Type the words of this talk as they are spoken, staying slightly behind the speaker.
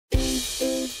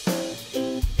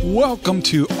Welcome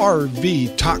to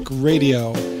RV Talk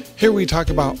Radio. Here we talk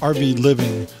about RV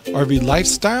living, RV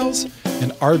lifestyles,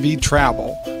 and RV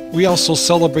travel. We also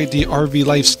celebrate the RV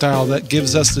lifestyle that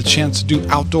gives us the chance to do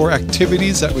outdoor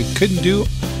activities that we couldn't do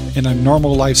in a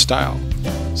normal lifestyle.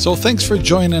 So thanks for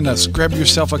joining us. Grab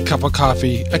yourself a cup of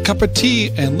coffee, a cup of tea,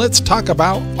 and let's talk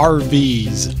about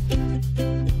RVs.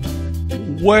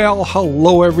 Well,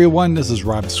 hello everyone. This is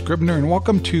Rob Scribner, and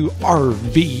welcome to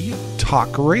RV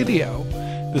Talk Radio.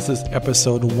 This is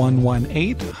episode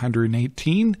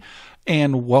 118,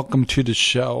 and welcome to the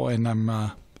show. And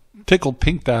I'm tickled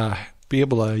pink to be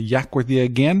able to yak with you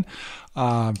again.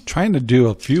 Trying to do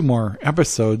a few more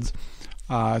episodes.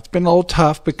 It's been a little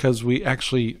tough because we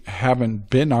actually haven't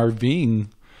been RVing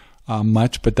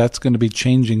much, but that's going to be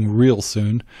changing real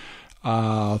soon.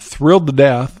 Thrilled to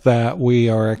death that we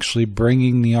are actually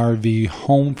bringing the RV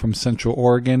home from Central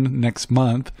Oregon next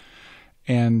month,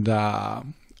 and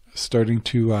starting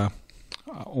to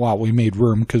we made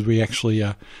room because we actually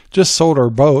just sold our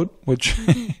boat, which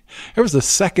it was the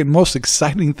second most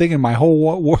exciting thing in my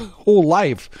whole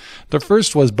life. The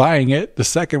first was buying it, the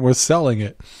second was selling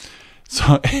it.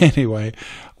 So anyway,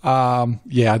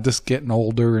 just getting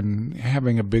older and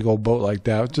having a big old boat like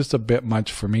that was just a bit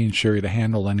much for me and Sherry to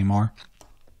handle anymore.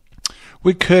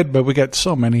 We could, but we got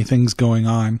so many things going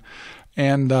on.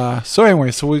 And so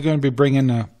we're going to be bringing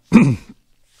a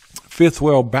fifth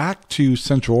wheel back to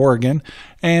Central Oregon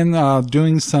and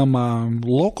doing some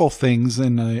local things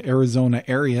in the Arizona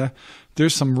area.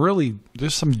 There's some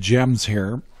gems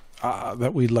here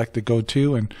that we'd like to go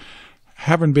to and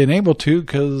haven't been able to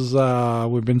because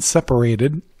we've been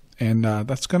separated, and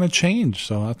that's going to change.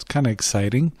 So that's kind of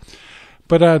exciting.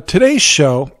 But today's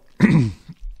show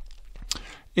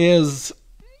is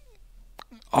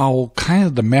kind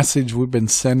of the message we've been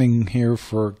sending here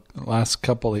for the last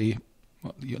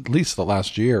at least the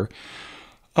last year,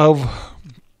 of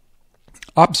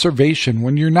observation.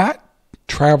 When you're not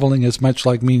traveling as much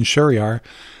like me and Sherry are,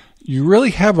 you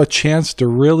really have a chance to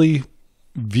really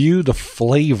view the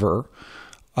flavor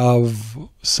of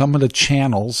some of the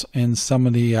channels and some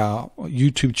of the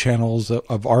YouTube channels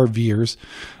of RVers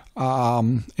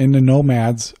and the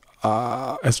nomads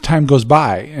as time goes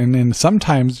by. And then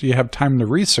sometimes you have time to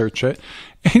research it,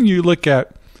 and you look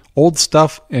at old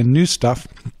stuff and new stuff.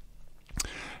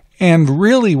 And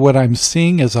really what I'm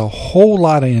seeing is a whole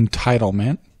lot of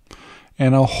entitlement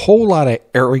and a whole lot of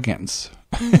arrogance.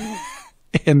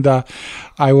 And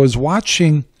I was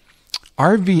watching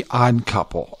RV Odd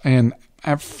Couple, and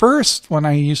at first when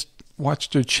I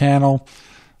watched their channel,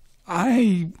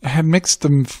 I had mixed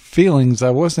feelings. I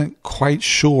wasn't quite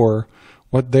sure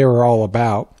what they were all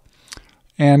about,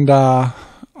 and had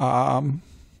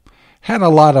a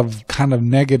lot of kind of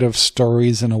negative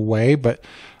stories in a way, but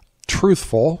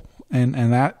truthful.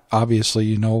 And that,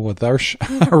 obviously, with our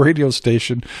radio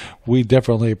station, we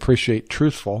definitely appreciate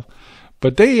truthful.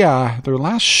 But their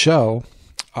last show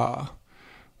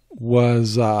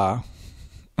was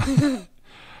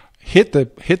hit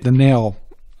the nail,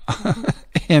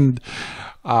 and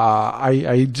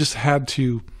I just had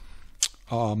to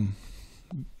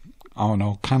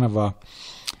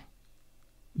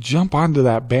jump onto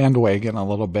that bandwagon a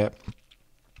little bit.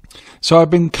 So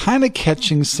I've been kind of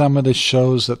catching some of the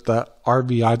shows that the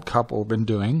RV Odd Couple have been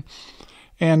doing,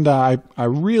 and I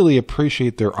really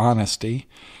appreciate their honesty,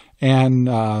 and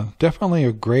definitely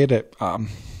are great at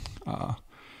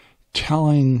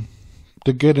telling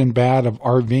the good and bad of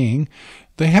RVing.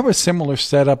 They have a similar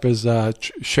setup as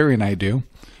Sherry and I do,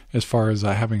 as far as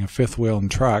having a fifth wheel and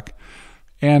truck,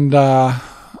 and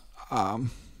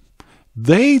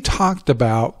they talked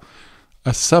about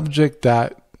a subject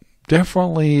that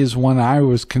definitely is one I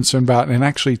was concerned about and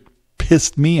actually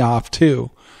pissed me off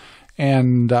too.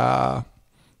 And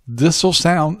this will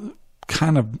sound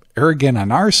kind of arrogant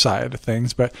on our side of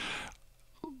things, but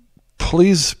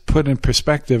please put in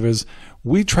perspective is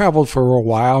we traveled for a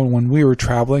while, and when we were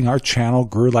traveling, our channel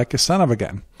grew like a son of a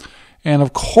gun. And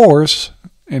of course,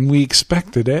 and we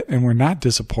expected it, and we're not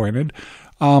disappointed.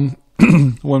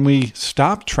 When we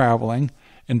stopped traveling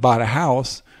and bought a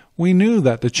house, we knew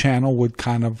that the channel would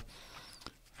kind of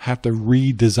have to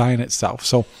redesign itself.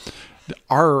 So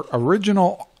our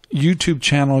original YouTube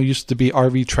channel used to be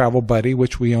RV Travel Buddy,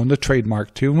 which we owned a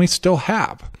trademark to, and we still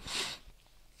have.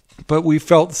 But we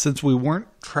felt since we weren't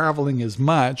traveling as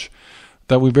much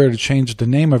that we better change the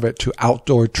name of it to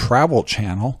Outdoor Travel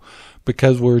Channel,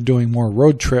 because we're doing more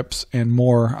road trips and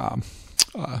more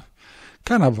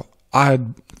kind of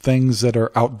odd things that are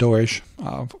outdoorish,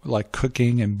 like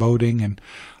cooking and boating and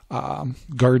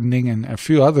gardening and a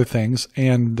few other things.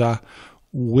 And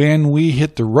when we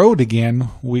hit the road again,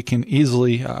 we can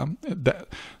easily, the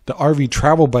RV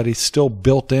Travel Buddy is still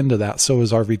built into that. So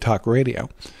is RV Talk Radio.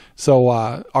 So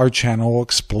our channel will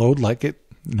explode like it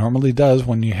normally does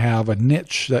when you have a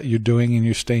niche that you're doing and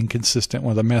you're staying consistent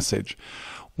with a message.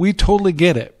 We totally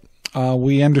get it.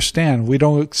 We understand. We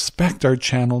don't expect our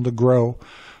channel to grow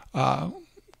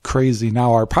crazy.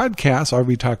 Now, our podcast,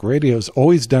 RV Talk Radio, has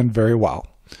always done very well.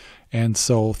 And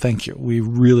so thank you. We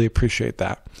really appreciate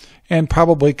that. And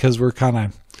probably because we're kind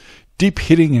of deep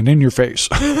hitting and in your face.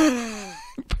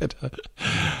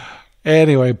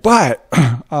 Anyway, the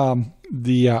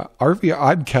RV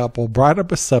Odd Couple brought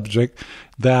up a subject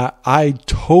that I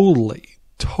totally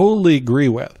agree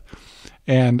with.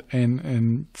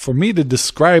 And for me to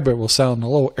describe it will sound a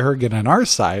little arrogant on our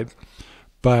side,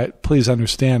 but please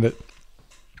understand it.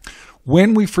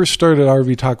 When we first started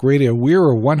RV Talk Radio, we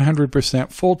were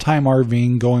 100% full-time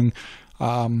RVing, going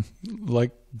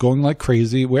like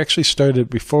crazy. We actually started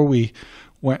before we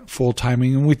went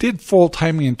full-timing, and we did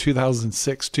full-timing in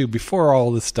 2006 too, before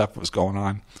all this stuff was going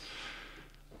on.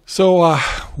 So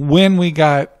when we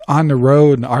got on the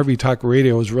road and RV Talk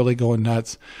Radio was really going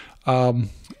nuts, one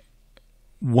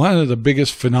of the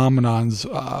biggest phenomenons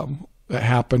that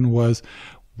happened was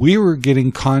we were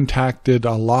getting contacted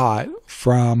a lot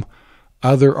from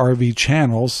other RV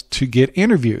channels to get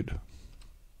interviewed.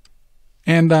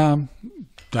 And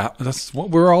that's what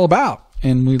we're all about.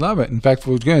 And we love it. In fact,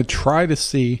 we're going to try to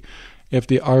see if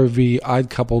the RV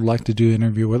Odd Couple would like to do an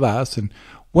interview with us. And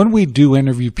when we do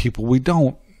interview people, we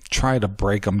don't try to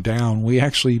break them down. We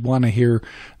actually want to hear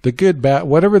the good, bad,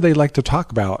 whatever they like to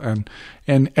talk about.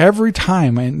 And every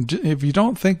time, and if you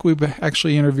don't think we've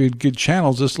actually interviewed good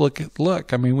channels, just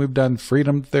look. I mean, we've done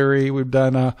Freedom Theory. We've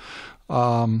done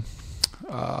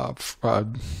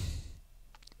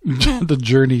the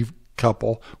Journey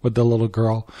couple with the little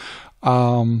girl.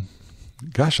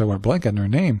 Gosh, I went blank on their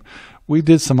name. We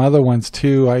did some other ones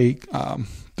too. I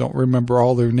don't remember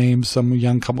all their names. Some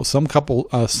young couple,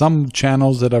 some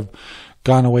channels that have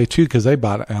gone away too because they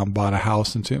bought a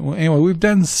house. And anyway, we've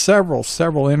done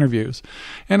several interviews,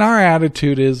 and our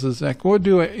attitude is like we'll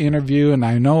do an interview, and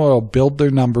I know it'll build their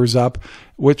numbers up.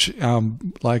 Which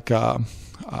the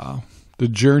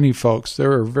Journey folks, they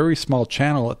were a very small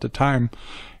channel at the time,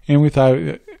 and we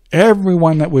thought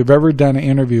everyone that we've ever done an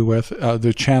interview with,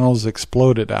 their channels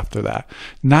exploded after that.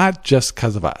 Not just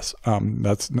because of us.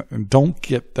 Don't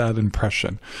get that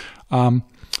impression.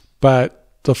 But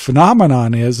the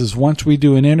phenomenon is once we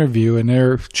do an interview and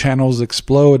their channels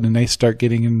explode and they start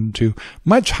getting into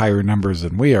much higher numbers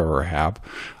than we ever have,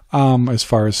 as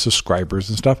far as subscribers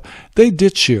and stuff, they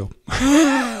ditch you.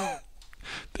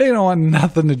 They don't want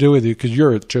nothing to do with you because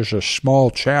you're just a small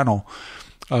channel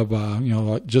of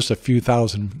just a few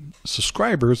thousand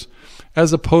subscribers,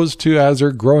 as opposed to as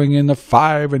they're growing into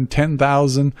 5,000 and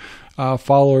 10,000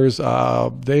 followers,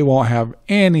 they won't have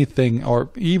anything or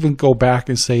even go back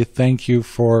and say thank you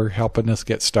for helping us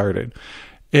get started.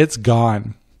 It's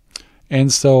gone.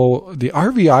 And so the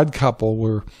RV Odd Couple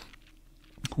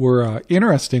were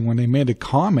interesting when they made a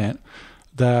comment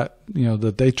that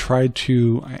that they tried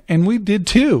to, and we did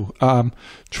too,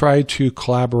 try to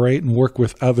collaborate and work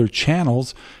with other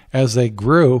channels as they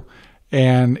grew.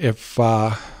 And if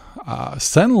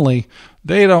suddenly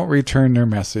they don't return their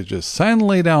messages,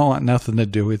 suddenly they don't want nothing to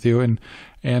do with you,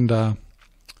 and of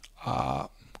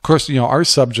course our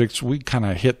subjects, we kind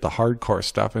of hit the hardcore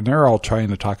stuff, and they're all trying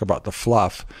to talk about the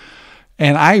fluff.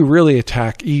 And I really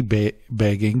attack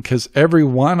e-begging because every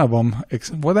one of them,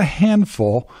 with a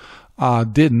handful,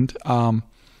 didn't,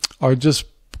 are just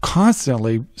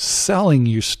constantly selling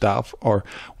you stuff, or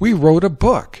we wrote a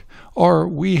book, or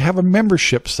we have a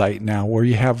membership site now where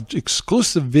you have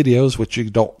exclusive videos, which you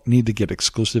don't need to get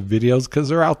exclusive videos because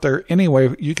they're out there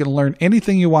anyway. You can learn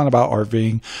anything you want about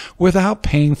RVing without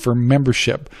paying for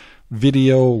membership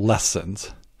video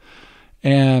lessons.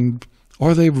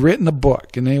 Or they've written a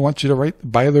book and they want you to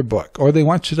buy their book, or they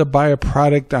want you to buy a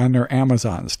product on their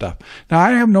Amazon stuff. Now,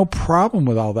 I have no problem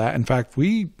with all that. In fact,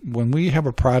 when we have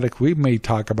a product we may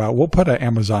talk about, we'll put an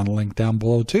Amazon link down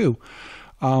below too.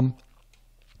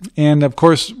 And of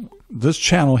course, this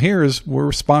channel here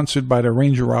we're sponsored by the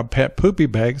RangerRob Pet Poopy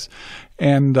Bags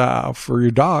and for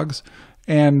your dogs.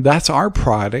 And that's our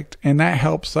product, and that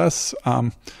helps us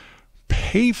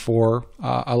pay for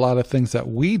a lot of things that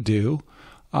we do.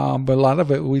 But a lot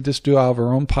of it we just do out of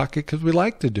our own pocket because we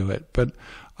like to do it. But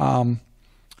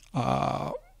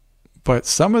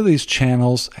some of these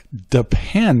channels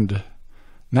depend,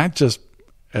 not just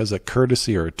as a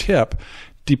courtesy or a tip,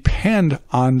 depend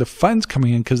on the funds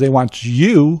coming in because they want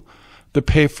you to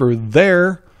pay for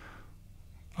their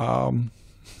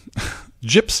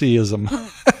gypsyism.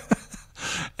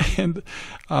 And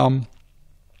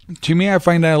to me, I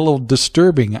find that a little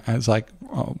disturbing. It's like,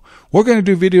 oh, we're going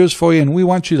to do videos for you, and we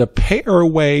want you to pay our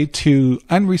way to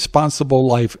unresponsible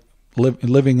life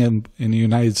living in the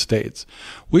United States.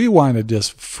 We want to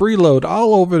just freeload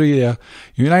all over the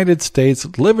United States,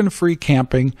 living free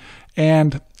camping,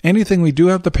 and anything we do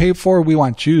have to pay for, we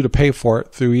want you to pay for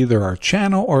it through either our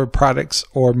channel or products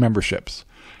or memberships.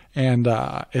 And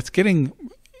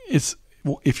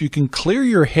if you can clear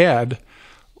your head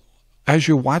as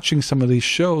you're watching some of these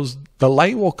shows, the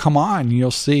light will come on. You'll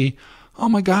see, oh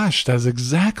my gosh, that's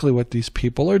exactly what these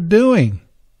people are doing.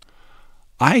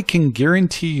 I can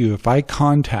guarantee you, if I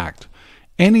contact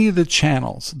any of the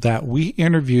channels that we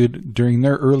interviewed during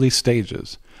their early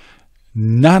stages,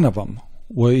 none of them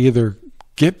will either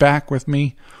get back with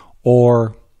me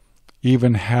or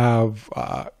even have,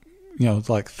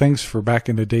 like, thanks for back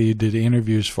in the day you did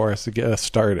interviews for us to get us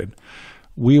started.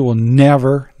 We will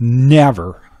never,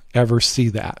 ever see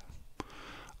that.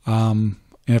 And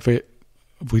if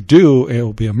we do, it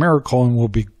will be a miracle, and we'll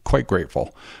be quite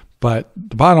grateful. But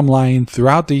the bottom line,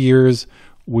 throughout the years,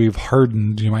 we've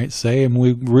hardened, you might say, and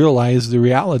we realize the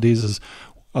realities is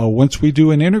once we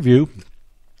do an interview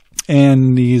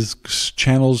and these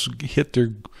channels hit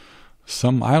I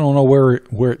don't know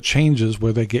where it changes,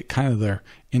 where they get kind of their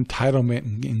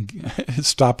entitlement and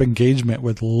stop engagement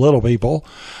with little people.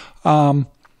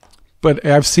 But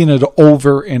I've seen it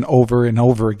over and over and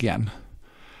over again.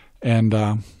 And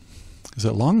is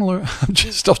it I'm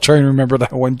just still trying to remember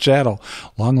that one channel,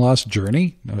 Long Lost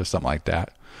Journey, or something like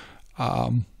that.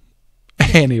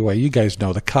 Anyway, you guys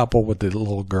know the couple with the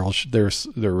little girl. They're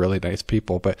really nice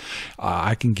people, but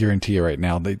I can guarantee you right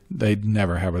now they'd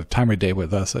never have a time of day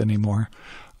with us anymore,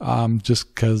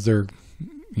 just because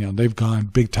they've gone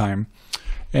big time,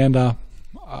 and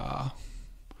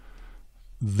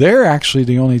they're actually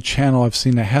the only channel I've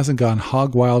seen that hasn't gone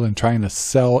hog wild and trying to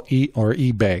sell, eat, or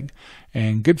e-bag,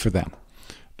 and good for them.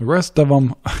 The rest of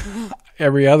them,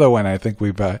 every other one I think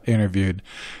we've interviewed,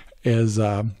 is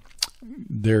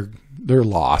they're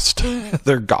lost.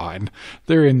 They're gone.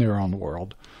 They're in their own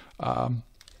world.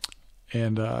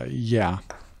 Yeah.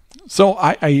 So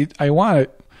I want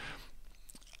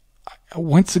to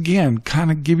once again kind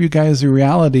of give you guys the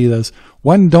reality of this.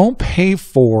 One, don't pay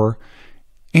for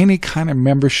any kind of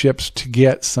memberships to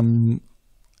get some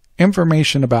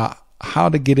information about how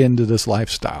to get into this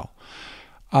lifestyle.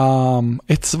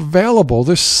 It's available.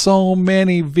 There's so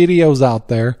many videos out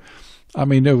there. I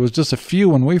mean, there was just a few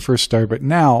when we first started, but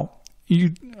now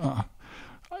it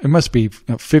must be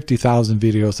 50,000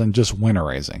 videos on just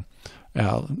winterizing,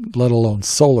 let alone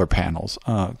solar panels.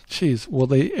 Geez, will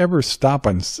they ever stop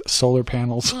on solar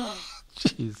panels?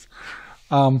 Jeez.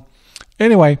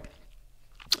 Anyway,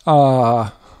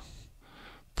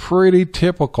 pretty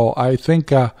typical, I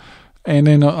think. And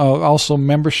then also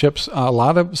memberships.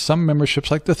 Some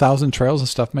memberships like the 1,000 Trails and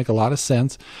stuff make a lot of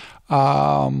sense.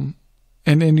 And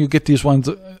then you get these ones.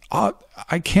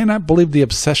 I cannot believe the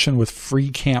obsession with free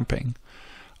camping.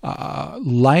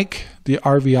 Like the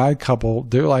RVI couple,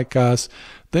 they're like us.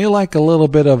 They like a little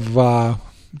bit of.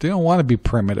 They don't want to be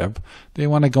primitive. They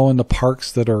want to go into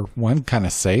parks that are, one, kind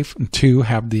of safe, and two,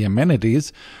 have the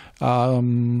amenities.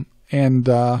 And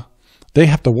they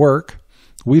have to work.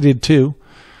 We did too.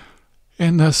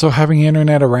 And so having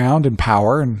internet around and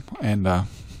power and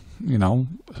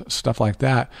stuff like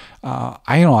that.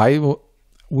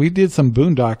 We did some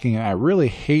boondocking, and I really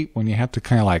hate when you have to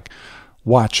kind of like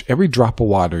watch every drop of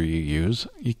water you use.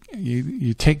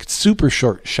 You take super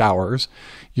short showers.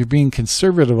 You're being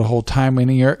conservative the whole time,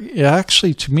 and it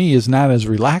actually, to me, is not as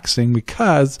relaxing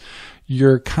because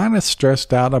you're kind of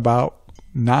stressed out about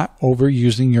not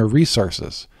overusing your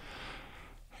resources.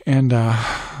 And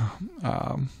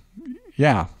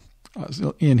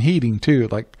in heating too,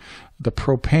 like the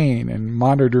propane and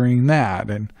monitoring that,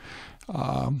 and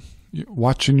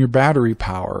watching your battery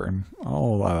power and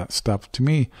all of that stuff. To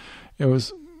me, it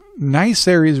was nice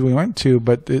areas we went to,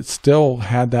 but it still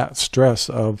had that stress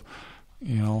of,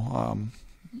 do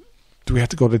we have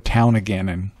to go to town again,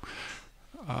 and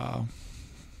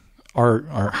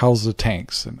our how's the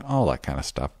tanks and all that kind of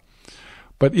stuff.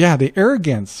 But yeah, the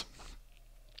arrogance,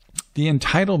 the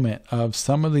entitlement of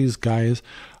some of these guys.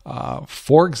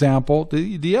 For example,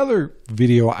 the other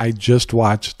video I just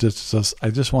watched, I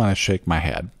just want to shake my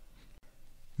head.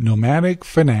 Nomadic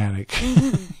Fanatic.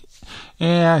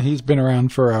 Yeah, he's been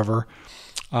around forever.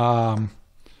 And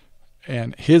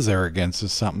his arrogance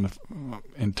is something,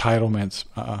 entitlements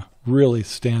really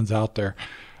stands out there.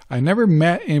 I never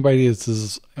met anybody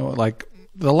that's like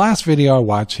the last video I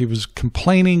watched, he was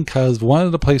complaining because one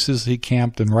of the places he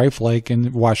camped in Rife Lake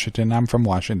in Washington, I'm from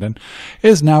Washington,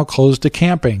 is now closed to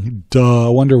camping. Duh, I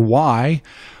wonder why.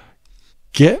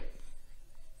 Get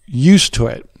used to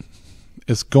it.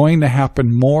 It's going to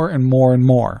happen more and more and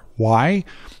more. Why?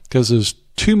 Because there's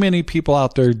too many people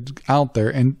out there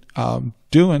and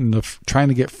trying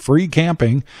to get free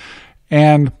camping,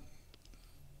 and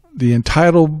the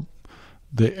entitled,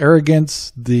 the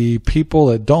arrogance, the people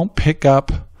that don't pick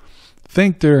up,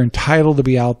 think they're entitled to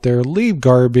be out there, leave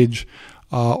garbage,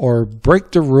 or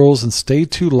break the rules and stay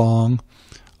too long.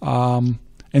 And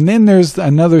then there's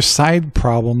another side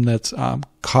problem that's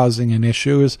causing an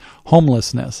issue is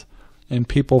homelessness, and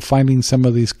people finding some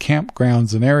of these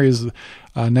campgrounds and areas,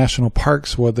 national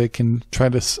parks, where they can try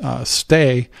to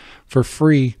stay for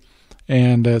free,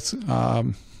 and it's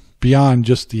beyond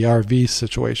just the RV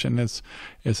situation.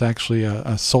 It's actually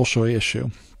a social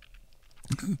issue.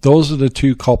 Those are the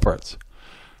two culprits.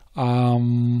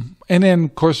 And then,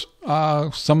 of course,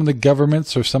 some of the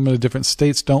governments or some of the different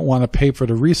states don't want to pay for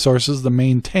the resources to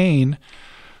maintain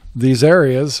these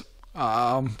areas,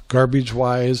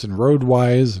 garbage-wise and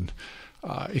road-wise and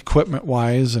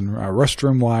equipment-wise and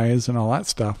restroom-wise and all that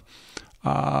stuff.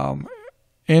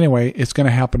 Anyway, it's going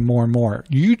to happen more and more.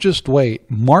 You just wait.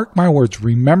 Mark my words.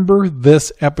 Remember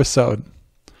this episode.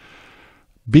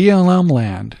 BLM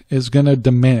land is going to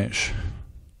diminish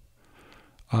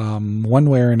one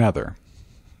way or another,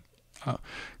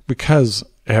 because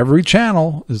every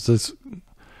channel is this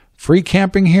free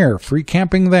camping here, free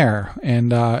camping there,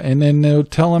 and then they're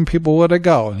telling people where to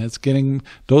go, and it's getting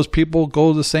those people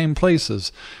go to the same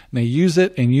places, and they use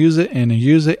it and use it and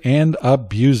use it and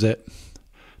abuse it.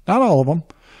 Not all of them.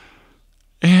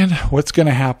 And what's going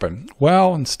to happen?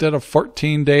 Well, instead of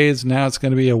 14 days, now it's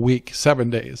going to be a week, 7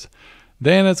 days.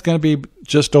 Then it's going to be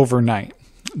just overnight.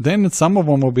 Then some of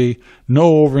them will be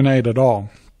no overnight at all.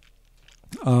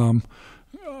 We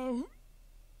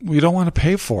don't want to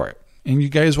pay for it, and you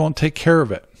guys won't take care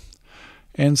of it.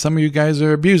 And some of you guys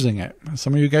are abusing it.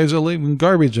 Some of you guys are leaving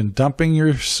garbage and dumping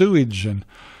your sewage, and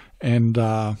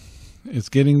it's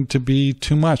getting to be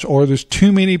too much. Or there's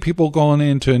too many people going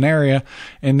into an area,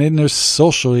 and then there's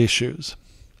social issues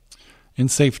and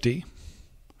safety.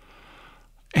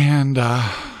 And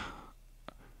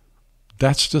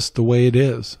that's just the way it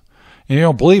is. And you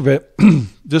don't believe it,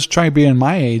 just try being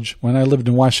my age. When I lived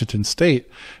in Washington State,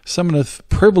 some of the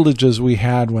privileges we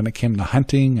had when it came to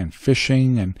hunting and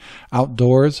fishing and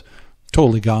outdoors,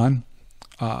 totally gone.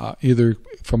 Either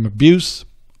from abuse,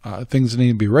 things that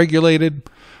need to be regulated,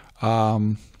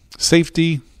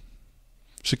 safety,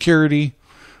 security,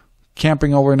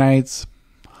 camping overnights,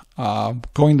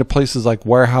 going to places like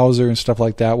Weyerhaeuser and stuff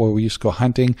like that where we used to go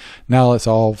hunting. Now it's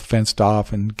all fenced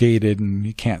off and gated, and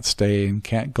you can't stay and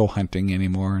can't go hunting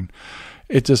anymore. And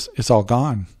it's all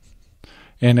gone.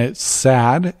 And it's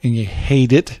sad, and you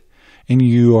hate it, and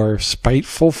you are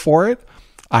spiteful for it.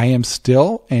 I am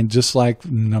still, and just like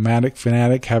Nomadic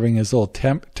Fanatic having his little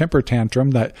temper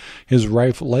tantrum that his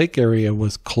Rife Lake area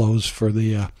was closed for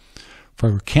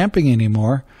camping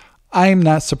anymore, I'm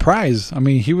not surprised. I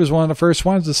mean, he was one of the first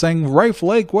ones to saying, Rife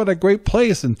Lake, what a great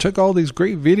place, and took all these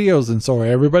great videos, and so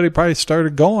everybody probably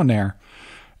started going there.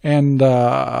 And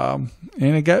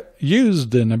it got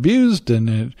used and abused,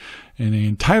 and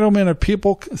the entitlement of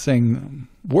people saying,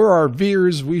 we're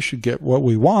RVers, we should get what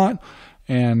we want.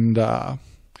 And I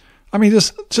mean,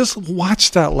 just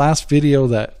watch that last video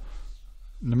that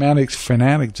Nomadic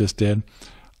Fanatic just did,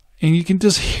 and you can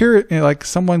just hear it like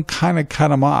someone kind of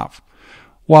cut him off.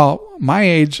 Well, my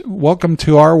age, welcome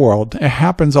to our world. It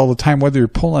happens all the time, whether you're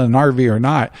pulling an RV or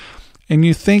not. And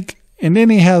you think, and then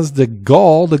he has the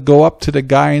gall to go up to the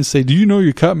guy and say, do you know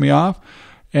you cut me off?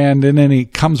 And then he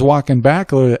comes walking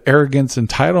back with arrogance,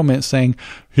 entitlement, saying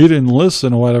he didn't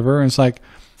listen or whatever. And it's like,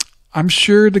 I'm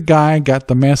sure the guy got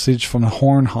the message from the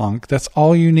horn honk. That's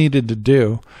all you needed to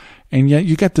do. And yet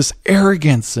you got this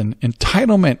arrogance and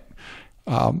entitlement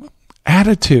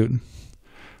attitude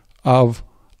of,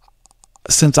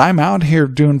 since I'm out here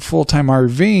doing full-time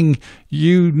RVing,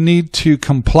 you need to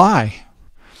comply.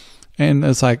 And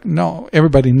it's like, no,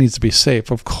 everybody needs to be safe,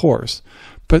 of course.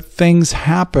 But things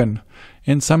happen.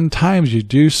 And sometimes you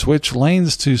do switch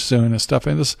lanes too soon and stuff.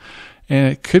 And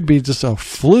it could be just a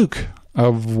fluke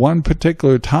of one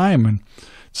particular time. And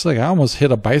it's like I almost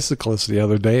hit a bicyclist the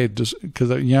other day, just because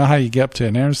you know how you get up to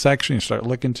an intersection, you start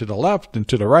looking to the left and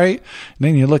to the right, and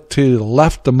then you look to the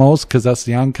left the most because that's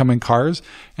the oncoming cars.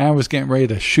 And I was getting ready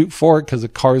to shoot forward because the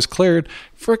car is cleared.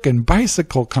 Frickin'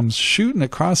 bicycle comes shooting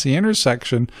across the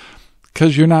intersection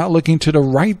because you're not looking to the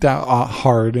right that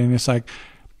hard. And it's like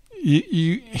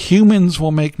humans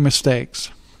will make mistakes.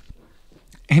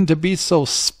 and to be so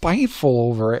spiteful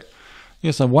over it.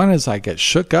 So one is I get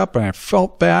shook up and I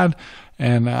felt bad.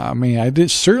 And I mean,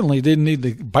 certainly didn't need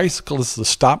the bicyclists to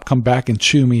stop, come back and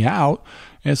chew me out.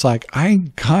 It's like, I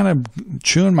kind of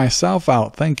chewing myself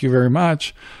out. Thank you very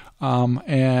much.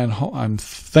 And I'm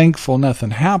thankful nothing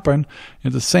happened.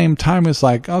 At the same time, it's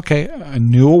like, okay, a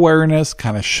new awareness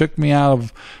kind of shook me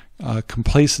out of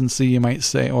complacency, you might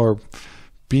say, or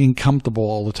being comfortable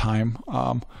all the time.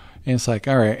 And it's like,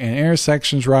 all right, in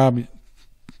intersections, Rob,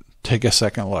 take a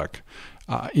second look.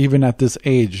 Even at this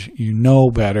age, you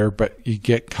know better, but you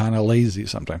get kind of lazy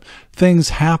sometimes. Things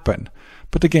happen.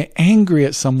 But to get angry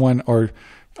at someone or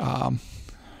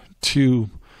to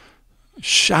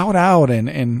shout out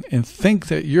and think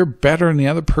that you're better than the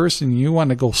other person, you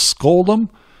want to go scold them?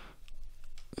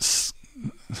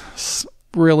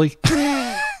 Really?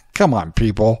 Come on,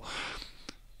 people.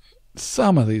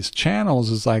 Some of these channels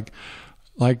is like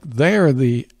they are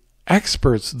the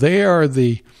experts. They are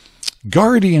the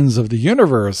guardians of the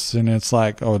universe. And it's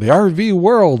like, oh, the RV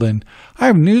world. And I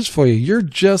have news for you. You're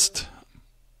just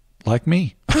like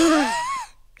me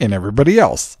and everybody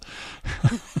else.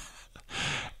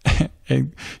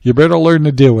 And you better learn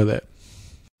to deal with it.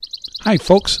 Hi,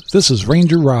 folks. This is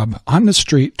Ranger Rob on the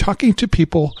street talking to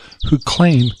people who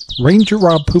claim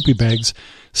RangerRob poopy bags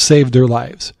saved their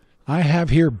lives. I have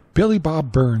here Billy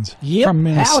Bob Burns from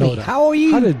Minnesota. Howdy. How are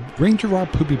you? How did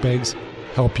RangerRob poopy bags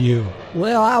help you?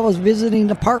 Well, I was visiting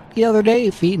the park the other day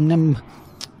feeding them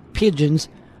pigeons,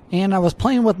 and I was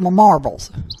playing with my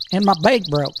marbles, and my bag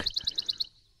broke.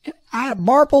 I had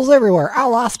marbles everywhere. I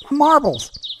lost my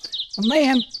marbles. And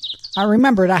then I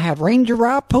remembered I had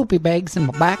RangerRob poopy bags in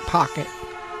my back pocket.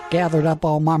 Gathered up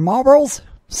all my marbles,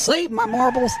 saved my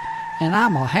marbles, and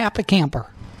I'm a happy camper.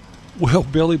 Well,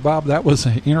 Billy Bob, that was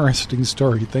an interesting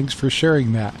story. Thanks for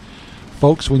sharing that.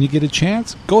 Folks, when you get a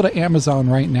chance, go to Amazon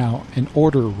right now and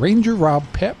order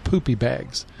RangerRob pet poopy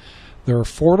bags. They're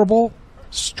affordable,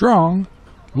 strong,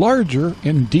 larger,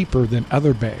 and deeper than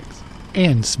other bags,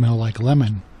 and smell like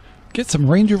lemon. Get some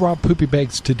RangerRob poopy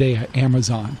bags today at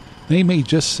Amazon. They may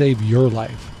just save your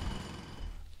life.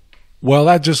 Well,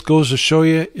 that just goes to show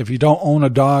you, if you don't own a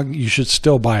dog, you should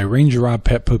still buy RangerRob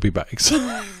pet poopy bags.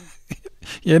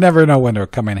 You never know when they'll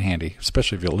come in handy,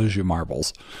 especially if you lose your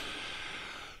marbles.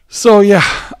 So, yeah.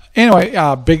 Anyway,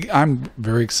 I'm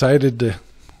very excited to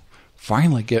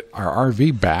finally get our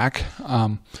RV back.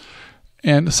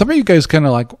 And some of you guys kind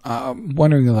of like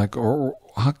wondering, like,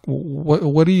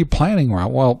 what are you planning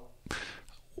around? Well,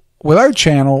 with our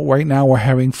channel right now, we're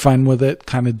having fun with it,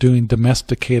 kind of doing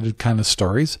domesticated kind of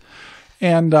stories.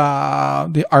 And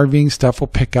the RVing stuff will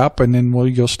pick up, and then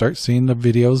you'll start seeing the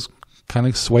videos kind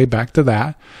of sway back to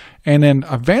that. And then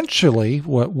eventually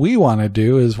what we want to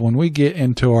do is when we get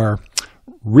into our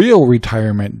real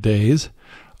retirement days,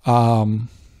 when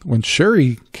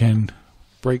Sherry can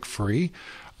break free,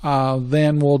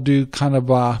 then we'll do kind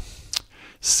of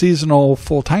seasonal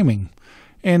full timing.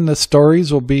 And the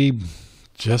stories will be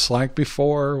just like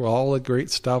before, all the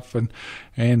great stuff.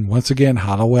 And once again,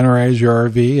 how to winterize your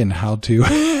RV and how to,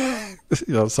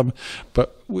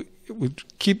 but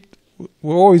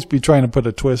we'll always be trying to put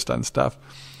a twist on stuff.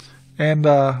 And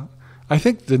I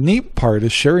think the neat part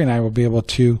is Sherry and I will be able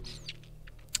to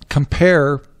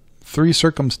compare three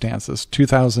circumstances: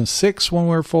 2006 when we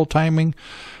were full timing,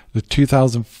 the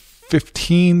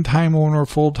 2015 time when we were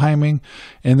full timing,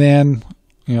 and then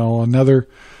another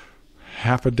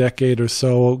half a decade or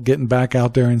so getting back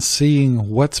out there and seeing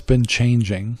what's been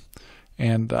changing.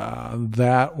 And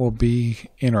that will be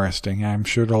interesting. I'm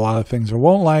sure there are a lot of things we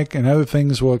won't like and other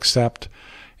things we'll accept.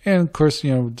 And of course,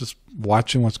 just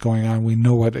watching what's going on, we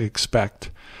know what to expect.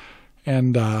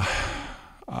 And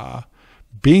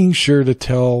being sure to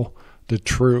tell the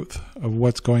truth of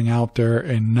what's going out there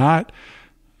and not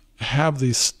have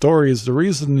these stories. The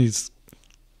reason these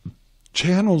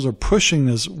channels are pushing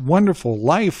this wonderful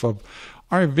life of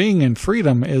RVing and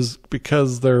freedom is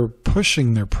because they're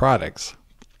pushing their products.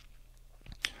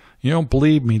 You don't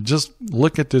believe me, just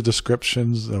look at the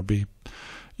descriptions.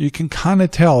 You can kind of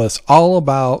tell it's all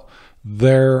about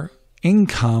their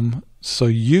income so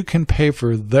you can pay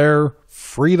for their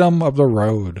freedom of the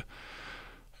road.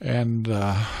 And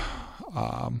the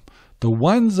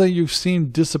ones that you've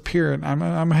seen disappear, and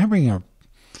I'm having a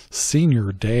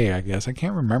senior day, I guess. I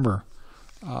can't remember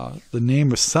the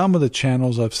name of some of the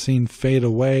channels I've seen fade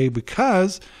away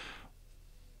because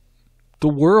the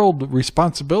world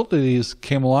responsibilities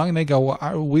came along and they go,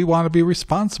 well, we want to be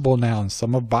responsible now. And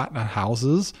some have bought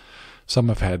houses. Some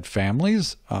have had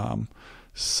families.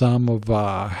 Some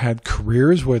have had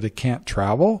careers where they can't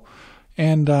travel.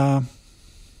 And,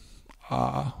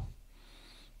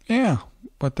 yeah,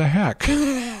 what the heck?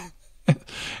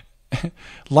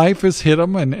 Life has hit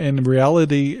them, and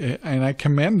reality, and I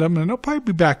commend them, and they'll probably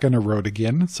be back on the road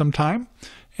again sometime,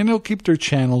 and they'll keep their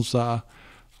channels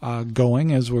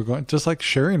going as we're going. Just like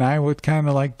Sherry and I would kind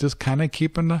of like just kind of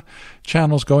keeping the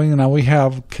channels going. And now we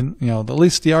have, at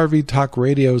least the RV Talk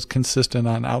Radio is consistent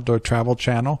on Outdoor Travel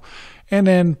Channel. And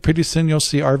then pretty soon you'll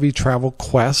see RV Travel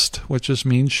Quest, which just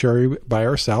means Sherry by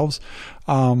ourselves,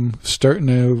 starting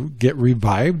to get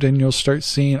revived. And you'll start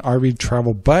seeing RV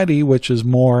Travel Buddy, which is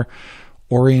more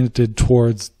oriented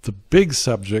towards the big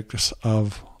subjects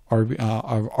of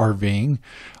RVing.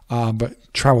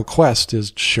 But Travel Quest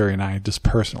is Sherry and I just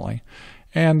personally.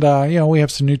 And, we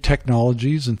have some new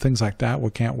technologies and things like that we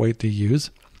can't wait to use.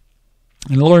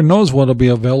 And Lord knows what'll be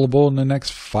available in the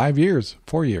next 4 years.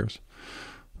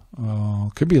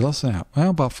 Could be less than that. Well,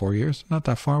 about 4 years, not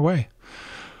that far away.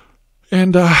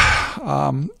 And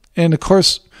of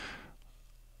course,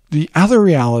 the other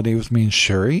reality with me and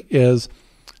Sherry is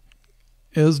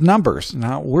numbers.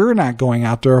 Now, we're not going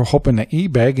out there hoping to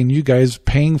e-bag and you guys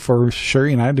paying for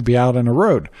Sherry and I to be out on the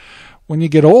road. When you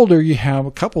get older, you have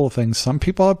a couple of things. Some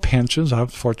people have pensions. I'm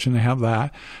fortunate to have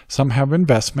that. Some have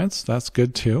investments. That's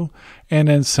good too. And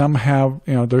then some have,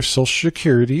 their social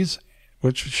securities,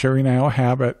 which Sherry and I will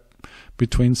have at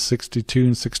between 62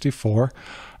 and 64.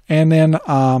 And then,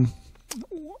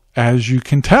 as you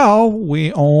can tell,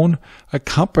 we own a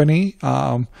company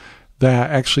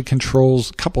that actually controls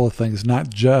a couple of things, not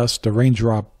just the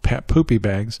RangerRob pet poopy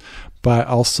bags, but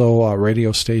also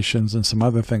radio stations and some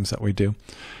other things that we do,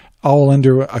 all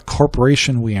under a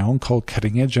corporation we own called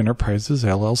Cutting Edge Enterprises,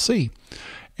 LLC.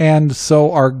 And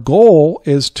so our goal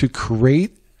is to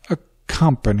create a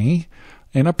company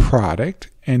and a product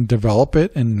and develop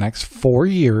it in the next 4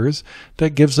 years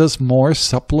that gives us more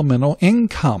supplemental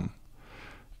income.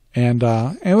 And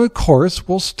of course,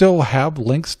 we'll still have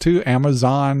links to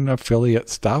Amazon affiliate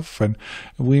stuff, and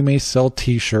we may sell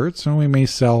T-shirts, and we may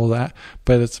sell that,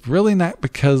 but it's really not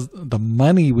because the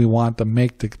money we want to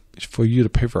make for you to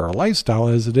pay for our lifestyle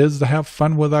as it is to have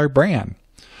fun with our brand.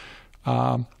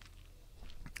 And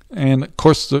of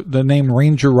course, the name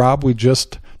RangerRob we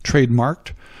just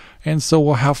trademarked, and so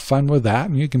we'll have fun with that,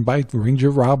 and you can buy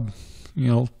RangerRob,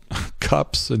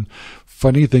 cups and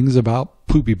funny things about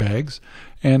poopy bags.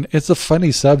 And it's a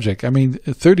funny subject. I mean,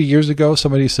 30 years ago,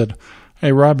 somebody said,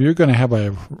 "Hey, Rob, you're going to have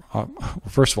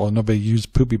first of all, nobody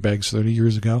used poopy bags 30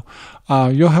 years ago.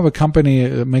 You'll have a company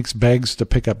that makes bags to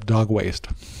pick up dog waste."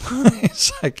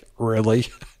 It's like, really?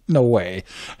 No way.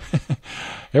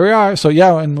 Here we are. So,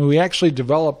 yeah, and we actually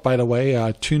developed, by the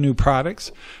way, 2 new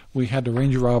products. We had the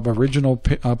RangerRob original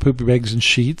poopy bags and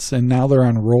sheets, and now they're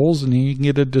on rolls, and you can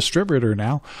get a distributor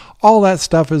now. All that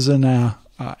stuff is in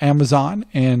Amazon,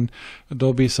 and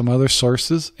there'll be some other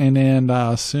sources. And then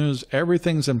as soon as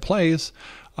everything's in place,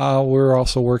 we're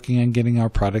also working on getting our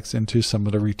products into some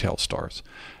of the retail stores.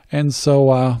 And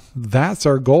so that's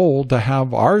our goal, to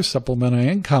have our supplemental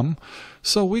income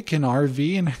so we can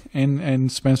RV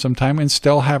and spend some time and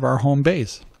still have our home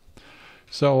base.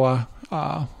 So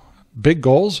big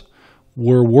goals.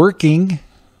 We're working,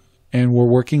 and we're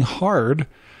working hard,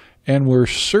 and we're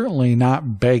certainly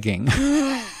not begging.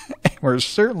 We're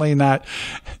certainly not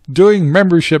doing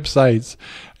membership sites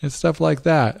and stuff like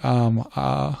that.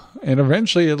 And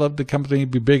eventually I'd love the company to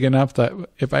be big enough that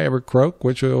if I ever croak,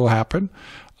 which will happen,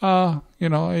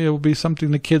 it'll be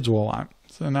something the kids will want.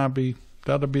 So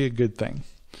that'll be a good thing.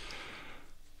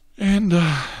 And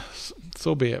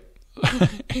so be it.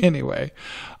 Anyway.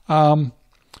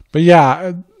 But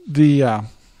yeah,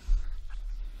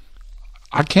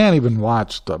 I can't even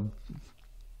watch the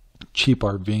cheap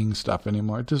RVing stuff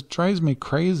anymore. It just drives me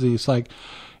crazy.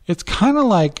 It's kind of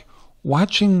like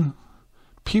watching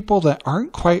people that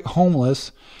aren't quite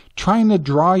homeless trying to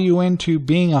draw you into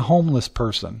being a homeless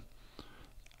person.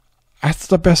 That's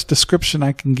the best description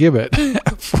I can give it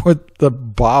for the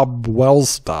Bob Wells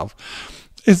stuff.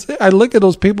 I look at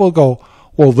those people and go,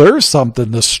 well, there's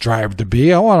something to strive to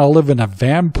be. I want to live in a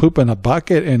van, poop in a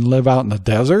bucket, and live out in the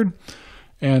desert,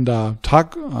 and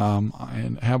talk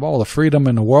and have all the freedom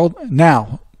in the world.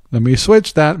 Now, let me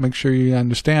switch that. Make sure you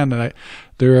understand that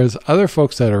there is other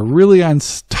folks that are really on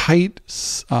tight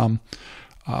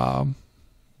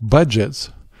budgets,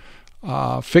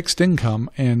 fixed income,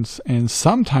 and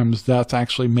sometimes that's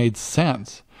actually made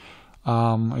sense.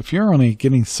 If you're only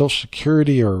getting Social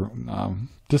Security or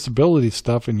disability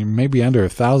stuff, and you're maybe under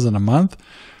 $1,000 a month,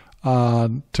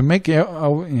 to make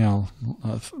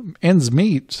ends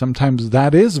meet, sometimes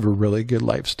that is a really good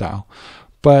lifestyle.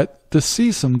 But to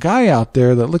see some guy out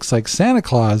there that looks like Santa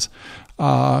Claus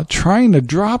trying to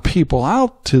draw people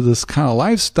out to this kind of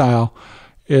lifestyle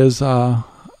is, I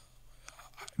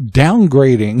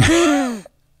downgrading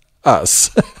us.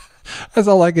 That's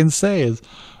all I can say is,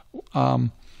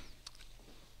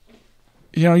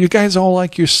 you guys all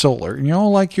like your solar, you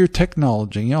all like your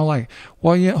technology,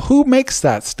 who makes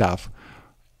that stuff?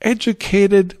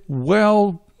 Educated,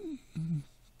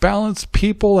 well-balanced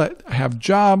people that have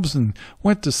jobs and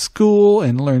went to school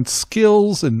and learned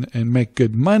skills and make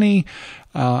good money.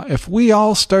 If we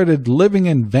all started living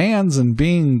in vans and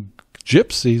being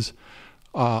gypsies,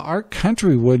 our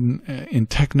country wouldn't, in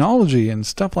technology and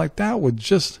stuff like that, would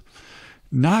just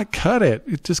not cut it.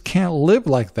 It just can't live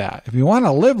like that. If you want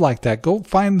to live like that, go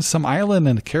find some island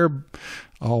in the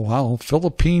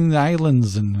Philippine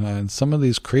Islands and some of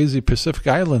these crazy Pacific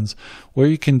islands where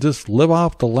you can just live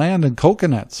off the land and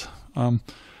coconuts.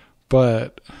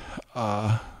 But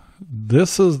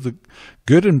this is the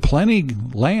good and plenty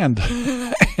land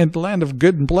and the land of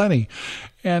good and plenty.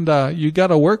 And you got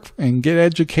to work and get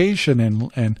education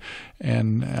and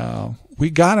we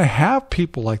got to have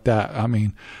people like that. I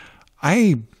mean,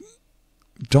 I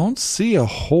don't see a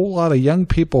whole lot of young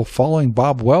people following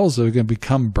Bob Wells that are going to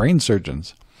become brain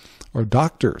surgeons or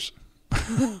doctors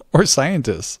or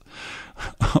scientists,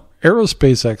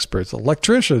 aerospace experts,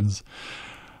 electricians,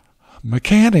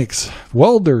 mechanics,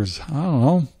 welders. I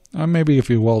don't know, maybe a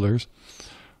few welders.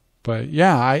 But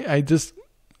yeah,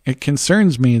 it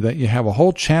concerns me that you have a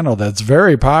whole channel that's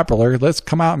very popular. Let's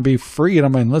come out and be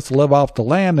freedom and let's live off the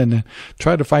land and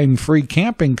try to find free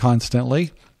camping constantly.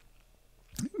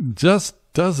 Just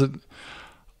doesn't.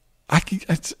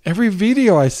 It's every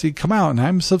video I see come out, and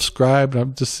I'm subscribed.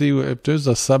 I'm just see if there's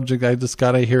a subject I just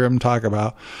gotta hear him talk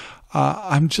about.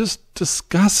 I'm just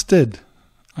disgusted.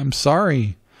 I'm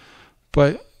sorry,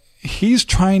 but he's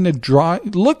trying to draw.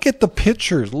 Look at the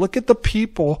pictures. Look at the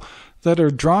people that are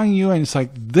drawing you, and it's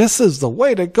like, this is the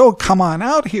way to go. Come on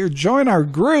out here, join our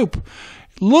group.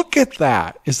 Look at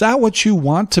that. Is that what you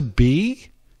want to be?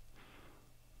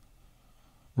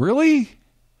 Really?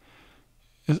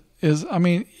 I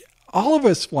mean, all of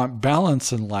us want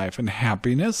balance in life and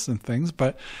happiness and things,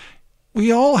 but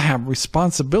we all have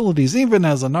responsibilities. Even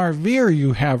as an RVer,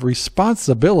 you have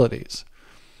responsibilities.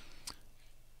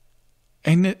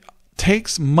 And it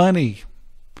takes money.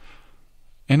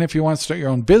 And if you want to start your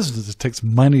own business, it takes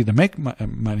money to make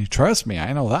money. Trust me,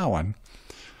 I know that one.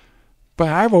 But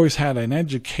I've always had an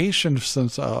education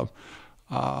since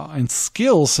and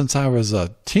skills since I was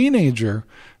a teenager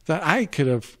that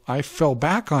I fell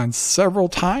back on several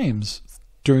times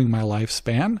during my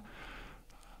lifespan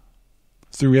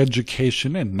through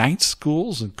education and night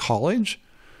schools and college.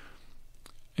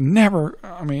 And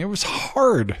it was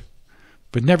hard,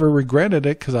 but never regretted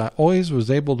it because I always was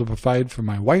able to provide for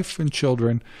my wife and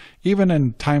children. Even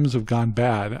in times have gone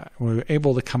bad, we were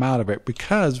able to come out of it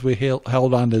because we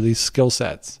held on to these skill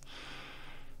sets.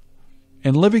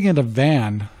 And living in a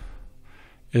van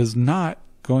is not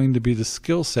going to be the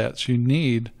skill sets you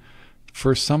need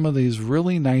for some of these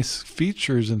really nice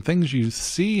features and things you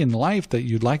see in life that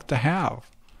you'd like to have.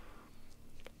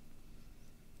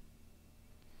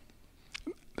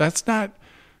 That's not,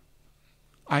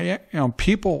 I'm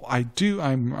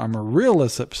a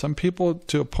realist that some people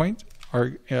to a point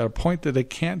are at a point that they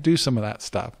can't do some of that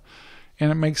stuff.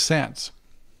 And it makes sense.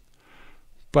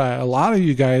 But a lot of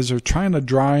you guys are trying to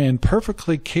draw in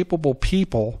perfectly capable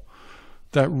people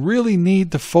that really need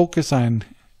to focus on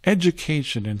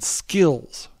education and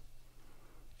skills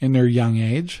in their young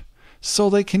age so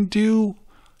they can do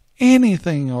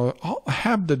anything or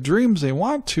have the dreams they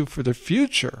want to for the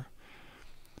future.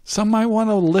 Some might want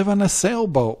to live on a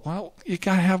sailboat. Well, you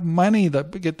got to have money to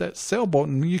get that sailboat,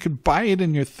 and you could buy it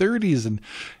in your 30s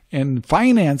and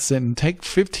finance it and take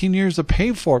 15 years to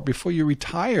pay for it before you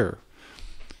retire.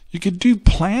 You could do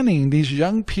planning. These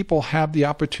young people have the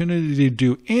opportunity to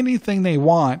do anything they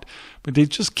want, but they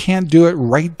just can't do it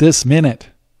right this minute.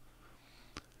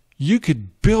 You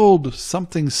could build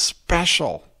something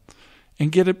special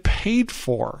and get it paid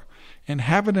for and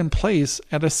have it in place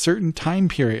at a certain time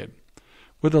period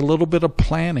with a little bit of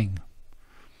planning.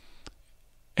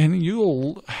 And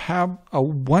you'll have a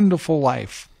wonderful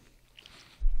life.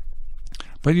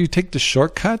 But you take the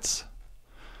shortcuts.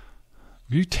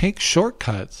 If you take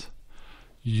shortcuts,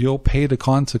 you'll pay the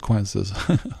consequences.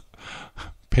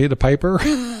 Pay the piper?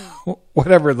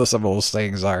 Whatever some of those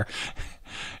things are.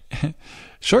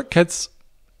 Shortcuts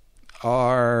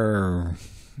are,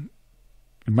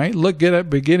 you might look good at the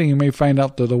beginning, you may find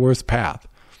out they're the worst path.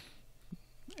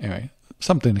 Anyway,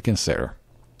 something to consider.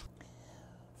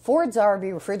 Ford's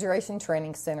RV Refrigeration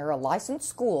Training Center, a licensed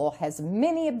school, has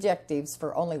many objectives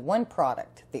for only one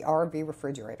product, the RV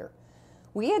refrigerator.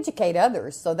 We educate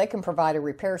others so they can provide a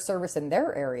repair service in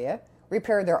their area.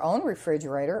 repair their own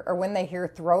refrigerator, or when they hear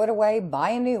throw it away,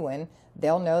 buy a new one,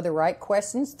 they'll know the right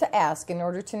questions to ask in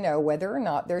order to know whether or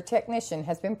not their technician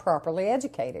has been properly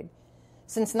educated.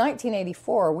 Since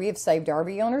 1984, we have saved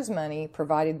RV owners money,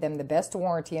 provided them the best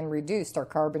warranty, and reduced our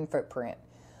carbon footprint.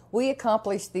 We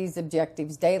accomplish these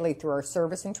objectives daily through our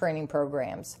service and training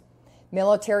programs.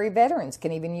 Military veterans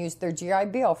can even use their GI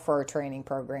Bill for our training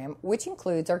program, which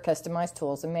includes our customized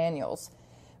tools and manuals.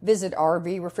 Visit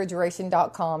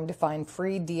rvrefrigeration.com to find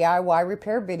free DIY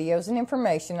repair videos and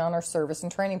information on our service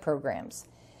and training programs.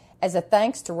 As a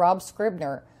thanks to Rob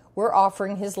Scribner, we're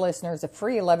offering his listeners a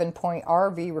free 11-point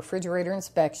RV refrigerator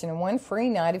inspection and 1 free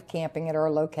night of camping at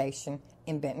our location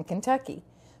in Benton, Kentucky.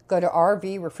 Go to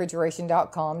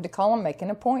rvrefrigeration.com to call and make an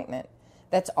appointment.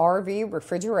 That's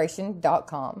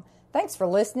rvrefrigeration.com. Thanks for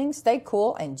listening. Stay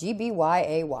cool and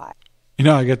GBYAY. You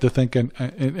know, I get to thinking,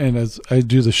 and as I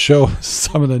do the show,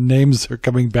 some of the names are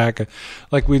coming back.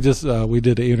 Like we did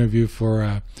an interview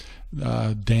for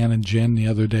Dan and Jen the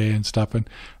other day and stuff, and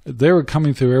they were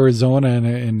coming through Arizona,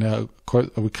 and of course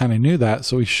we kind of knew that,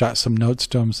 so we shot some notes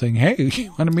to them saying, "Hey,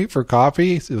 you want to meet for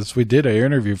coffee?" So we did an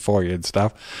interview for you and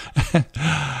stuff.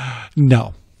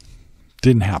 No,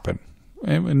 didn't happen.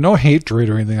 And no hatred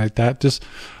or anything like that. Just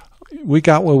we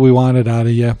got what we wanted out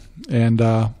of you, and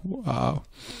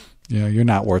you're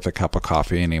not worth a cup of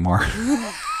coffee anymore.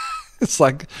 It's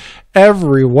like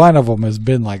every one of them has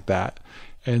been like that.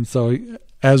 And so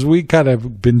as we kind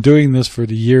of been doing this for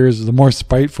the years, the more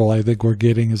spiteful I think we're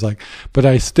getting is like, but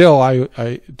I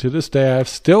to this day, I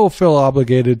still feel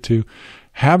obligated to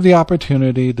have the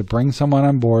opportunity to bring someone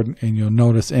on board. And you'll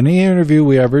notice any interview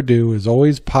we ever do is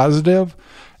always positive,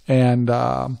 and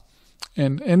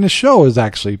the show is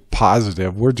actually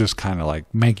positive. We're just kind of like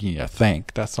making you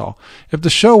think. That's all. If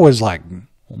the show was like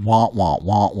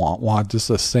want, just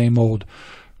the same old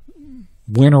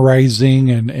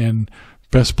winterizing and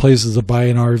best places to buy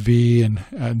an RV and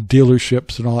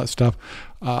dealerships and all that stuff,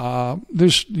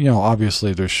 there's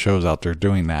obviously there's shows out there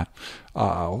doing that.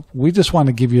 We just want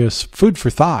to give you food for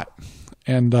thought,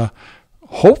 and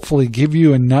hopefully give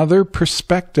you another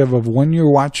perspective of when you're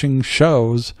watching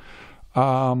shows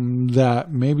that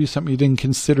maybe something you didn't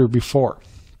consider before,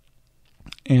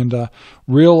 and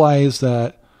realize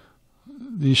that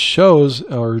these shows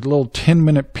are little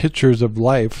 10-minute pictures of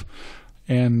life.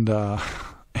 And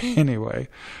anyway,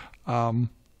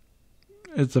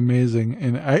 it's amazing.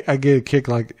 And I get a kick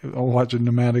like watching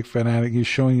Nomadic Fanatic. He's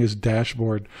showing his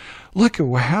dashboard. Look at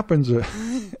what happens.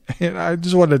 And I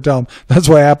just want to tell him that's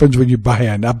what happens when you buy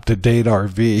an up-to-date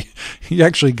RV. You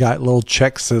actually got little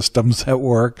check systems at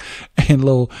work and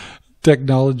little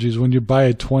technologies. When you buy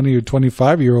a 20 or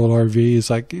 25-year-old RV, it's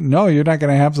like, no, you're not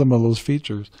going to have some of those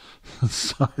features.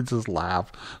 So I just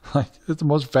laugh. Like, it's the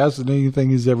most fascinating thing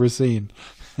he's ever seen.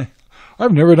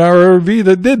 I've never had an RV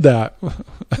that did that.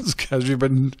 That's because you've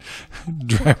been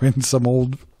driving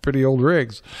some pretty old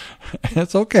rigs.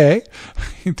 It's okay.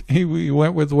 He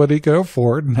went with what he could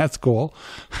afford, and that's cool.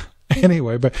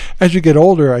 Anyway, but as you get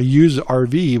older, I use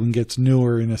RV even gets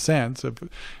newer in a sense. If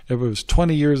it was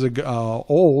 20 years ago,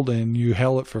 old and you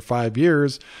held it for 5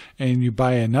 years and you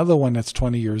buy another one that's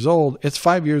 20 years old, it's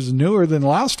 5 years newer than the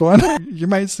last one. You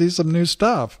might see some new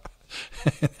stuff.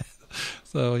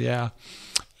 So, yeah.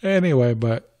 Anyway,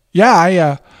 but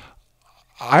yeah,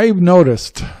 I've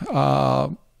noticed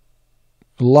a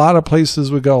lot of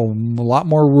places we go, a lot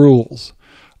more rules.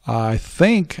 I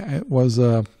think it was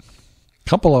a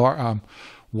couple of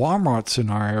Walmarts in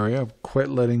our area quit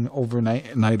letting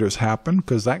overnighters happen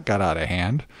because that got out of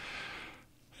hand.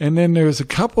 And then there's a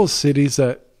couple of cities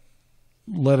that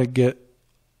let it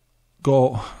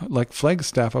go, like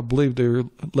Flagstaff. I believe they're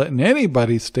letting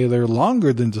anybody stay there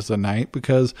longer than just a night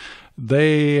because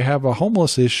they have a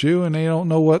homeless issue and they don't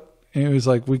know what. And it was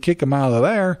like, we kick them out of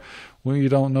there. We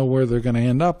don't know where they're going to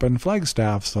end up in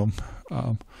Flagstaff. So,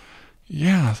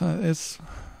 yeah, it's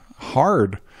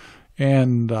hard.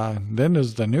 And then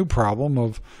there's the new problem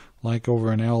of, like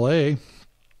over in LA,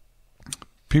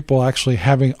 people actually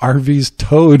having RVs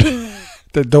towed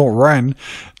that don't run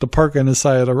to park on the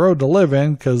side of the road to live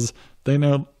in because they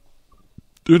know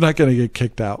they're not going to get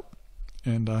kicked out.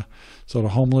 And so the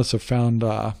homeless have found,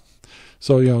 the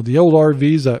old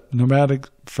RVs that Nomadic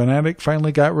Fanatic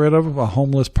finally got rid of, a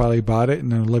homeless probably bought it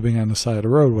and they're living on the side of the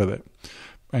road with it.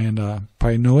 And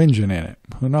probably no engine in it.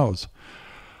 Who knows?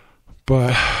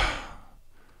 But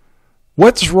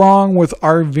what's wrong with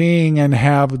RVing and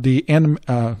have the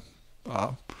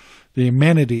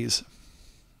amenities?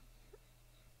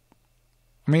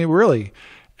 I mean, really,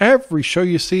 every show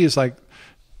you see is like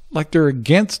they're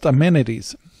against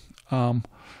amenities. And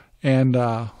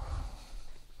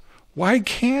why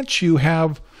can't you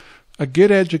have a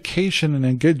good education and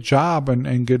a good job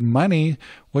and good money,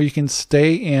 well, you can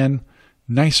stay in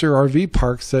nicer RV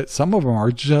parks that some of them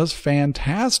are just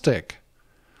fantastic.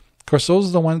 Of course, those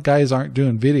are the ones guys aren't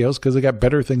doing videos because they got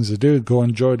better things to do. Go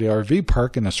enjoy the RV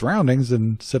park and the surroundings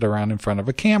than sit around in front of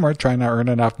a camera trying to earn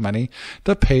enough money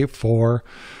to pay for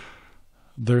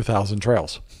their 1,000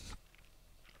 trails.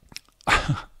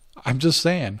 I'm just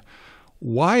saying,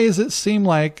 why does it seem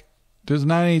like there's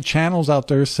not any channels out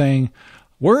there saying,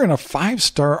 we're in a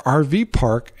 5-star RV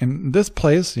park and this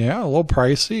place, yeah, a little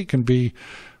pricey. It can be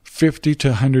 $50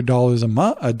 to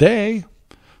 $100 a day.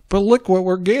 But look what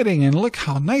we're getting, and look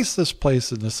how nice this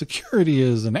place and the security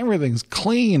is, and everything's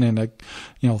clean, and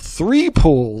 3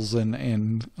 pools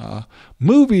and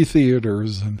movie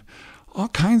theaters and all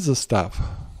kinds of stuff.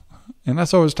 And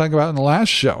that's what I was talking about in the last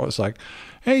show. It's like,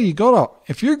 hey,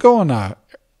 if you're going to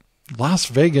Las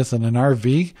Vegas in an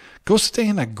RV, go stay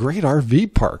in a great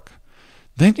RV park.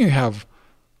 Then you have,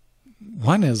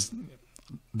 one is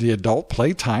the adult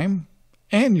playtime,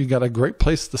 and you got a great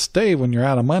place to stay when you're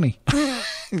out of money.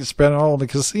 You spend it all in the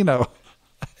casino.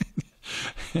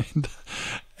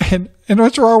 and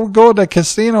what's wrong with going to a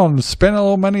casino and spending a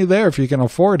little money there if you can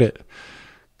afford it?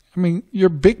 I mean, you're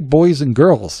big boys and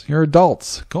girls. You're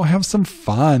adults. Go have some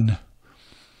fun.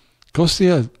 Go see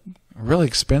a really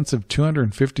expensive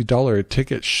 $250 a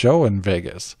ticket show in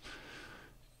Vegas.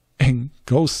 And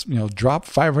go, drop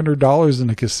 $500 in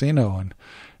a casino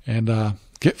and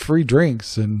get free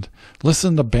drinks and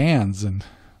listen to bands. And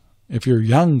if you're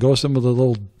young, go some of the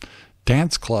little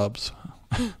dance clubs.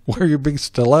 Wear your big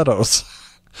stilettos.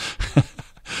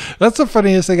 That's the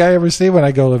funniest thing I ever see when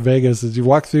I go to Vegas is you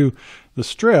walk through the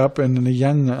strip and the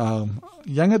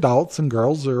young adults and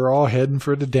girls are all heading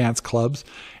for the dance clubs.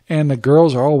 And the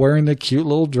girls are all wearing the cute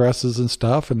little dresses and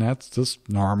stuff. And that's just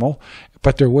normal.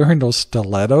 But they're wearing those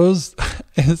stilettos.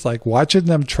 It's like watching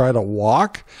them try to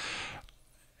walk.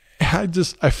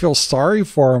 I feel sorry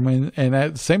for them, and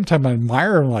at the same time I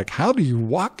admire them. Like, how do you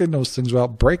walk in those things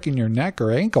without breaking your neck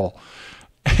or ankle?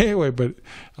 Anyway, but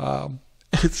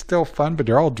it's still fun. But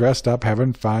they're all dressed up,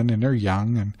 having fun, and they're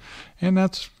young, and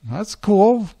that's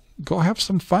cool. Go have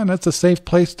some fun. That's a safe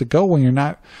place to go when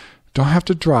don't have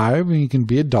to drive, and you can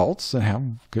be adults and have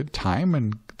a good time.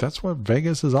 And that's what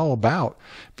Vegas is all about.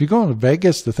 If you go to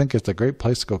Vegas to think it's a great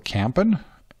place to go camping,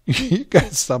 you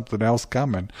got something else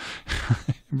coming.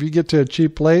 If you get to a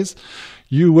cheap place,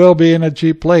 you will be in a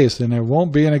cheap place, and it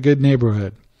won't be in a good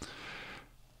neighborhood.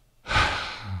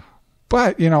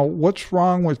 But, what's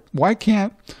wrong with, why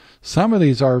can't some of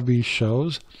these RV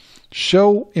shows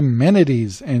show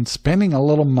amenities and spending a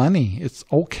little money? It's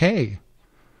okay.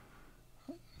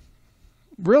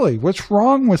 Really, what's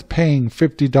wrong with paying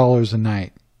 $50 a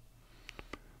night?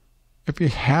 If you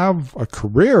have a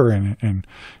career in it and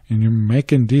you're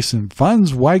making decent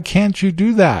funds, why can't you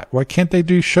do that? Why can't they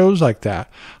do shows like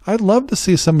that? I'd love to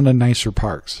see some of the nicer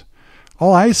parks.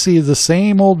 All I see is the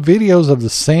same old videos of the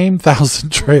same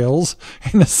 1,000 trails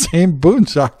and the same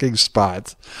boondocking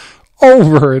spots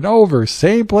over and over.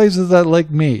 Same places at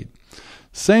Lake Mead.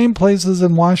 Same places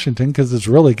in Washington, because it's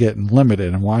really getting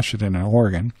limited in Washington and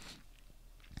Oregon.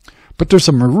 But there's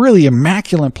some really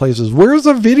immaculate places. Where's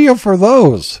the video for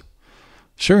those?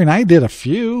 Sure, and I did a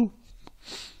few.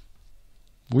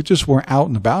 We just weren't out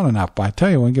and about enough. But I tell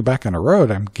you, when we get back on the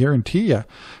road, I guarantee you,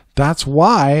 that's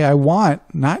why I want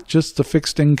not just the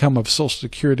fixed income of Social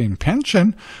Security and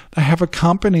pension. I have a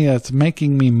company that's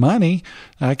making me money.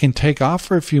 I can take off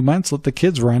for a few months, let the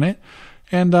kids run it,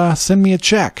 and send me a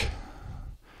check.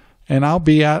 And I'll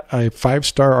be at a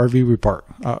 5-star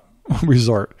RV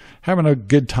resort having a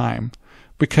good time,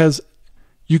 because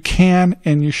you can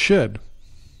and you should.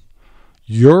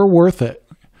 You're worth it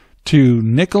to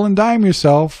nickel and dime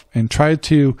yourself and try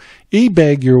to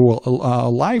e-bag your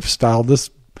lifestyle. These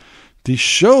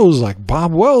shows like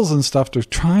Bob Wells and stuff, they're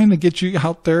trying to get you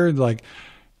out there and like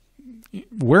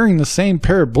wearing the same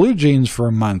pair of blue jeans for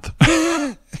a month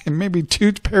and maybe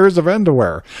 2 pairs of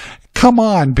underwear. Come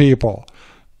on, people.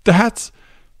 That's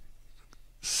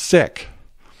sick.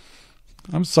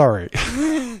 I'm sorry.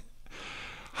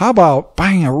 How about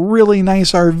buying a really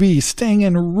nice RV, staying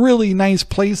in really nice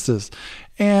places,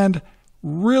 and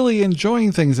really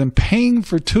enjoying things and paying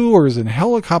for tours and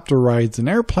helicopter rides and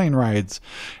airplane rides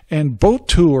and boat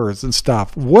tours and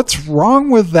stuff? What's wrong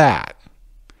with that?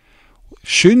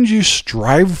 Shouldn't you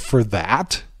strive for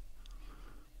that?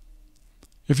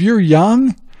 If you're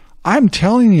young, I'm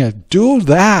telling you, do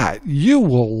that. You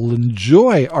will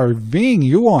enjoy RVing.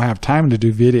 You won't have time to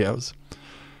do videos.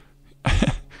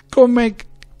 Go make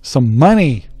some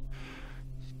money.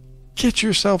 Get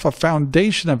yourself a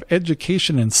foundation of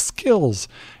education and skills,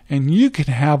 and you can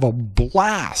have a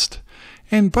blast.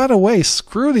 And by the way,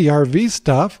 screw the RV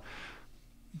stuff.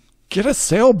 Get a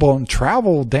sailboat and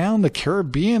travel down the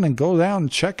Caribbean and go down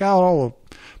and check out all of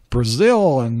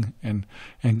Brazil and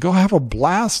go have a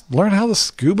blast. Learn how to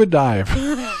scuba dive.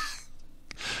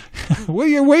 What are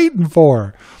you waiting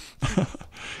for?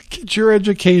 Get your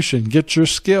education, get your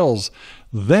skills,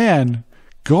 then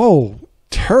go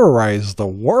terrorize the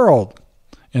world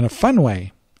in a fun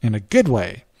way, in a good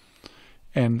way,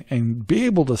 and be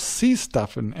able to see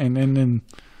stuff and then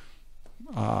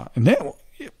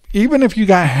even if you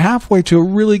got halfway to a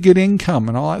really good income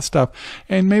and all that stuff,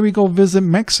 and maybe go visit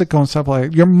Mexico and stuff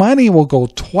like that, your money will go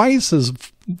twice as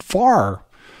far.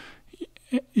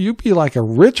 You'd be like a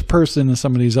rich person in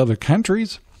some of these other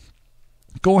countries.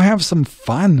 Go have some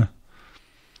fun.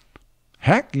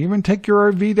 Heck, even take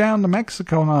your RV down to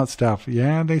Mexico and all that stuff.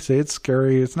 Yeah, they say it's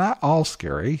scary. It's not all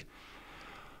scary.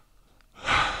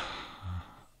 I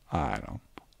don't know.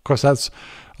 Of course, a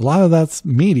lot of that's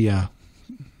media.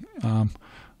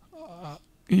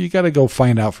 You got to go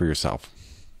find out for yourself.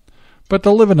 But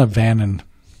to live in a van and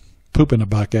poop in a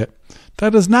bucket,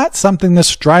 that is not something to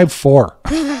strive for.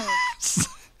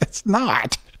 It's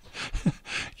not.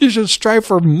 You should strive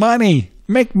for money.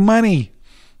 Make money.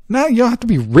 You don't have to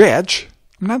be rich.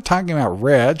 I'm not talking about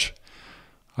rich.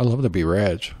 I love to be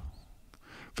rich.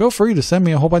 Feel free to send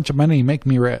me a whole bunch of money and make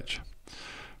me rich.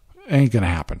 Ain't going to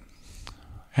happen.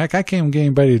 Heck, I can't even get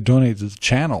anybody to donate to the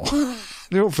channel.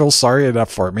 They don't feel sorry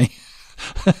enough for me.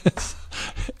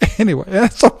 Anyway,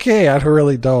 that's okay. I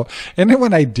really don't. And then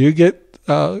when I do get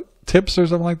tips or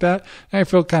something like that, I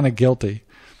feel kind of guilty.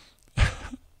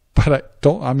 But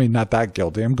not that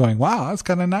guilty. I'm going, wow, that's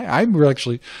kind of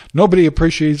nice. Nobody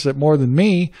appreciates it more than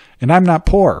me, and I'm not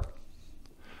poor.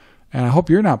 And I hope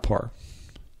you're not poor.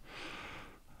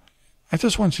 I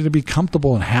just want you to be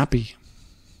comfortable and happy.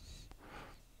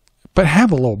 But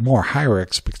have a little more higher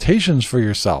expectations for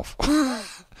yourself.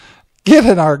 Get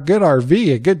a good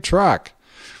RV, a good truck.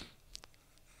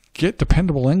 Get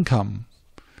dependable income.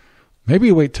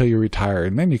 Maybe wait till you retire,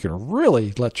 and then you can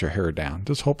really let your hair down.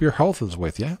 Just hope your health is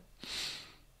with you.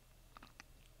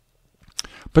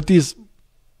 But these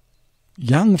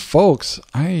young folks,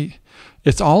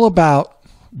 it's all about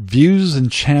views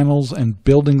and channels and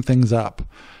building things up.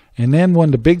 And then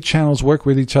when the big channels work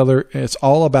with each other, it's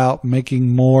all about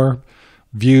making more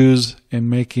views and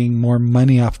making more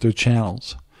money off their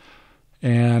channels.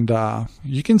 And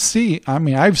you can see,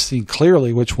 I've seen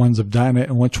clearly which ones have done it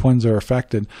and which ones are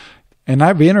affected. And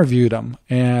I've interviewed them,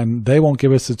 and they won't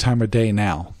give us the time of day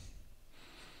now.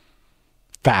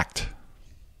 Fact.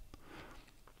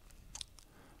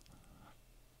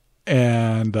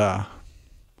 And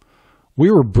we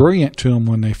were brilliant to them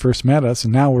when they first met us,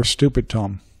 and now we're stupid to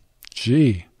them.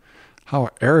 Gee, how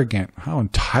arrogant, how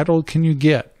entitled can you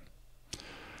get?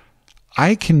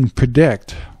 I can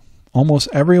predict almost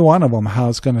every one of them how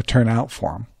it's going to turn out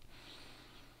for them.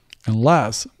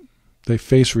 Unless they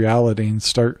face reality and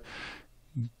start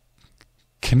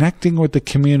connecting with the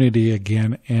community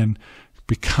again and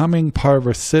becoming part of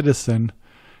a citizen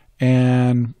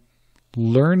and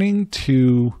learning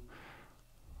to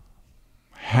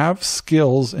have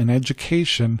skills and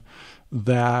education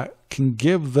that can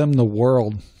give them the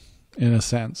world in a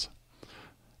sense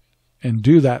and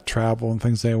do that travel and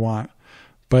things they want.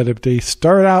 But if they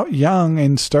start out young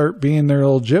and start being their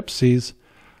little gypsies,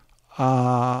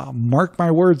 mark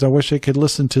my words, I wish I could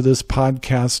listen to this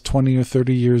podcast 20 or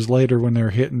 30 years later when they're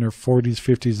hitting their 40s,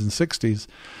 50s, and 60s.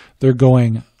 They're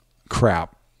going,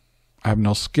 crap, I have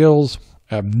no skills,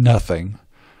 I have nothing.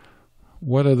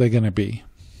 What are they going to be?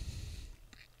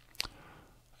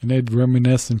 And they'd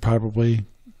reminisce and probably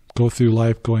go through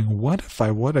life going, what if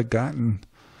I would have gotten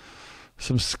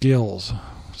some skills?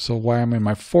 So while I'm in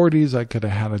my 40s, I could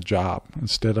have had a job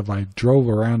instead of I drove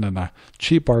around in a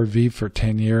cheap RV for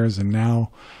 10 years and now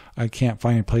I can't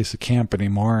find a place to camp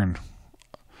anymore. And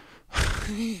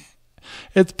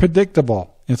it's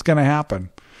predictable. It's going to happen.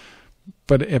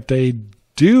 But if they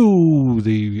do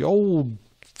the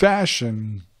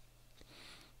old-fashioned,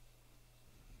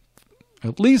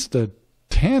 at least a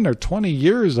 10 or 20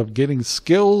 years of getting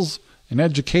skills and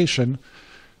education,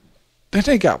 then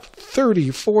they got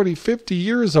 30, 40, 50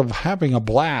 years of having a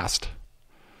blast.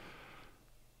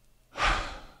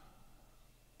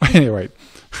 Anyway.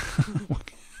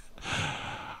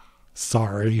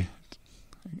 Sorry.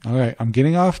 All right, I'm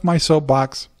getting off my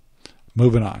soapbox.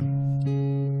 Moving on.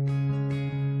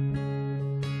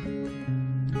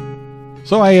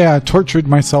 So I tortured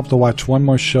myself to watch one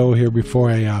more show here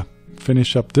before I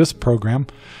finish up this program.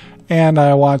 And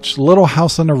I watched Little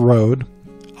House on the Road.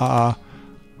 I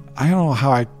don't know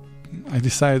how I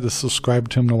decided to subscribe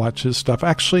to him to watch his stuff.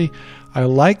 Actually, I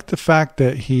like the fact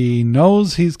that he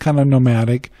knows he's kind of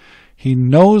nomadic. He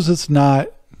knows it's not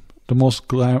the most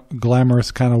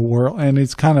glamorous kind of world, and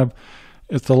it's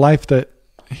the life that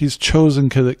he's chosen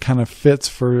because it kind of fits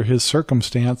for his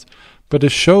circumstance. But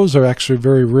his shows are actually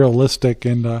very realistic,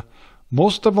 and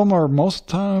most of them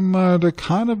they're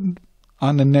kind of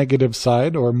on the negative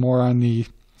side or more on the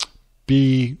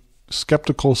be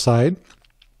skeptical side.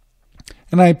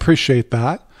 And I appreciate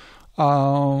that.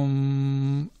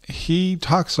 He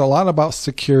talks a lot about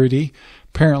security.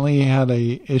 Apparently he had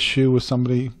a issue with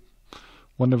somebody,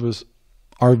 one of his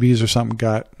RVs or something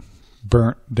got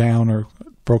burnt down or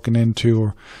broken into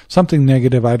or something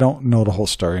negative. I don't know the whole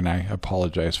story, and I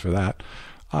apologize for that.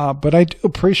 But I do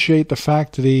appreciate the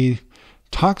fact that he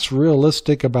talks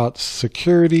realistic about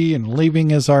security and leaving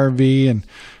his RV.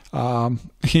 And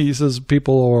he says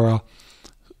people are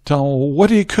tell him,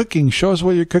 what are you cooking? Show us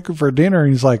what you're cooking for dinner.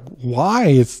 And he's like, why?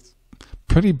 It's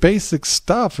pretty basic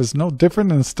stuff. It's no different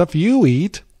than the stuff you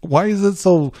eat. Why is it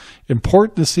so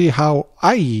important to see how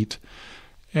I eat?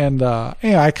 And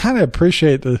I kind of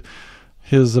appreciate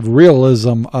his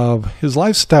realism of his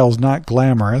lifestyle is not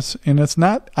glamorous and it's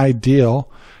not ideal,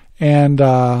 and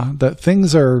that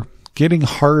things are getting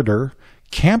harder.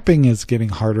 Camping is getting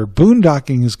harder.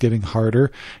 Boondocking is getting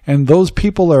harder. And those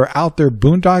people that are out there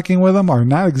boondocking with them are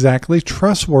not exactly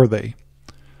trustworthy.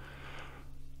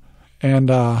 And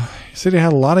he said he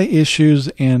had a lot of issues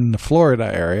in the Florida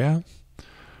area.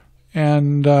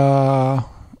 And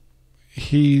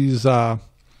he's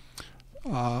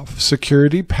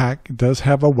security pack does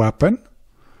have a weapon.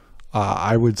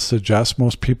 I would suggest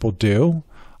most people do.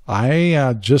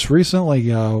 I just recently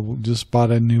just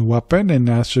bought a new weapon, and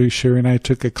actually Sherry and I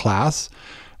took a class,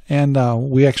 and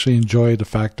we actually enjoyed the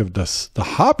fact of the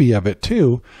hobby of it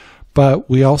too, but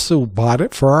we also bought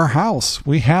it for our house.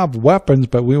 We have weapons,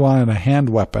 but we wanted a hand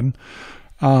weapon,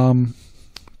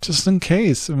 just in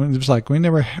case. I mean, it was like we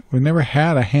never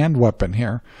had a hand weapon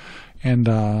here,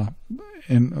 and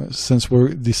since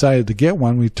we decided to get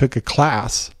one, we took a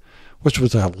class, which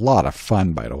was a lot of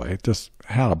fun, by the way. Just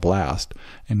had a blast.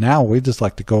 And now we just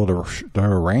like to go to the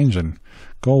range and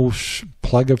go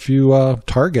plug a few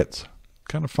targets.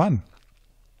 Kind of fun.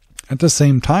 At the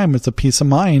same time, it's a peace of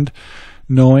mind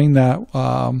knowing that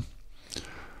all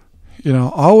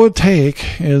it would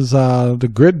take is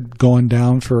the grid going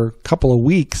down for a couple of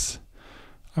weeks.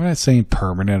 I'm not saying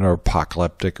permanent or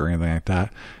apocalyptic or anything like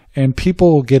that. And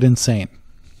people will get insane.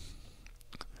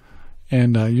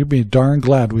 And you'd be darn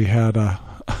glad we had a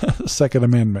Second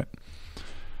Amendment.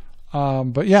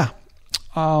 But yeah,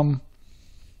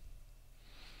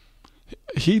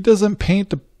 he doesn't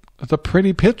paint the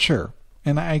pretty picture,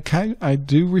 and I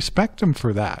do respect him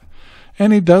for that.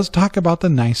 And he does talk about the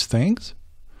nice things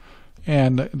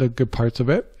and the good parts of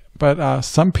it. But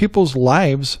some people's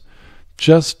lives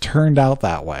just turned out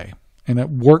that way, and it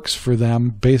works for them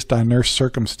based on their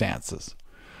circumstances.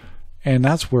 And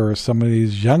that's where some of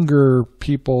these younger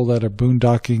people that are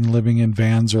boondocking, living in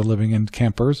vans or living in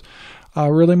campers,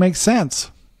 really makes sense.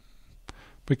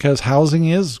 Because housing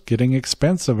is getting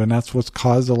expensive, and that's what's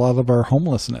caused a lot of our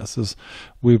homelessness. Is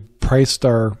we've priced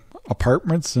our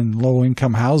apartments and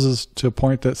low-income houses to a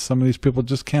point that some of these people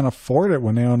just can't afford it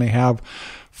when they only have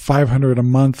 $500 a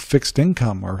month fixed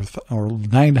income or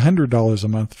 $900 a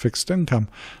month fixed income.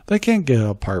 They can't get an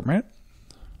apartment.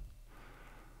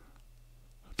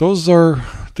 Those are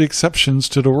the exceptions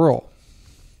to the rule.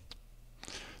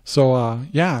 So,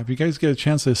 if you guys get a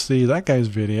chance to see that guy's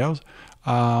videos,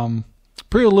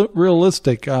 pretty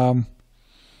realistic. I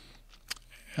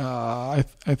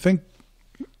think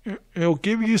it'll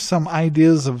give you some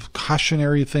ideas of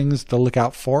cautionary things to look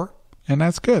out for, and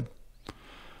that's good.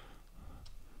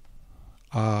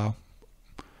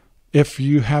 If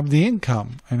you have the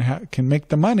income and can make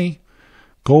the money,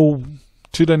 go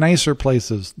to the nicer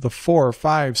places, the 4 or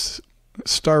 5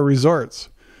 star resorts.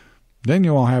 Then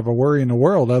you won't have a worry in the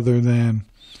world other than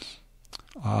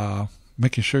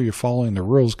making sure you're following the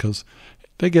rules, because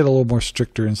they get a little more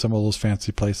stricter in some of those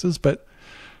fancy places, but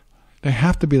they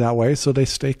have to be that way so they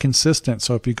stay consistent.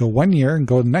 So if you go 1 year and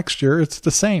go next year, it's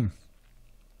the same.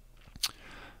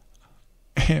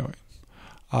 Anyway,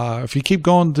 if you keep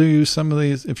going to some of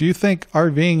these, if you think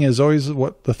RVing is always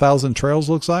what the Thousand Trails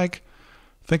looks like,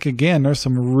 think again. There's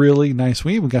some really nice,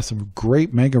 we even got some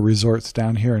great mega resorts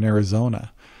down here in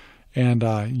Arizona. And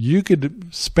you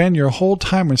could spend your whole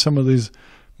time in some of these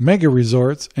mega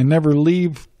resorts and never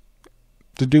leave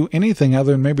to do anything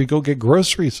other than maybe go get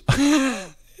groceries.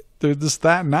 They're just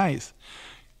that nice.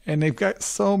 And they've got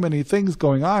so many things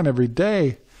going on every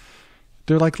day.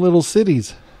 They're like little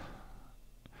cities.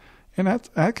 And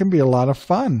that can be a lot of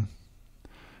fun.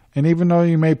 And even though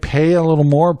you may pay a little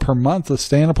more per month to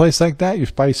stay in a place like that, you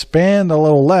probably spend a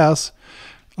little less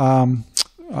trying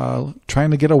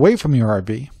to get away from your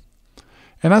RV.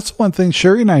 And that's one thing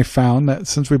Sherry and I found, that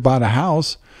since we bought a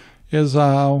house, is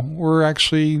we're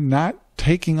actually not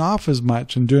taking off as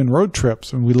much and doing road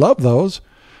trips. And we love those.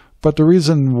 But the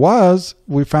reason was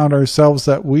we found ourselves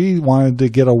that we wanted to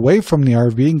get away from the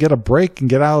RV and get a break and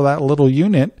get out of that little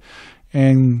unit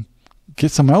and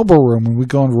get some elbow room when we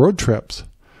go on road trips.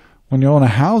 When you own a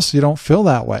house, you don't feel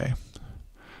that way.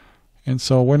 And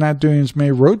so we're not doing as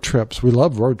many road trips. We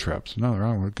love road trips. Nothing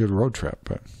wrong with a good road trip.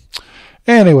 But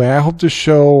anyway, I hope this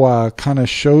show kind of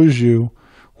shows you,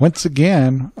 once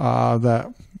again,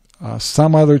 that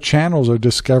some other channels are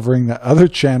discovering that other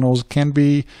channels can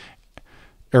be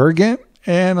arrogant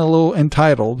and a little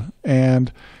entitled.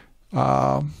 And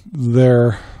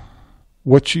they're...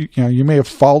 you may have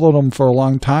followed them for a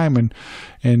long time, and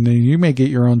you may get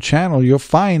your own channel. You'll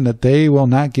find that they will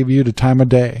not give you the time of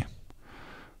day.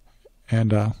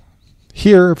 And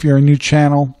here, if you're a new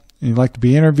channel and you'd like to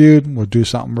be interviewed, we'll do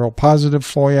something real positive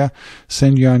for you,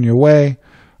 send you on your way.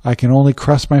 I can only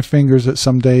cross my fingers that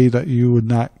someday that you would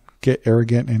not get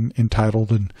arrogant and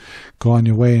entitled and go on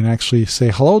your way and actually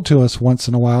say hello to us once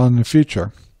in a while in the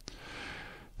future.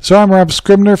 So I'm Rob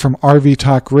Scribner from RV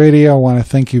Talk Radio. I want to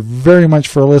thank you very much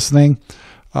for listening.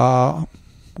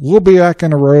 We'll be back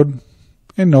on the road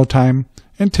in no time.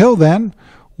 Until then,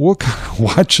 we'll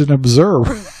watch and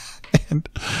observe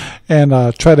and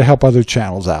try to help other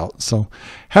channels out. So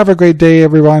have a great day,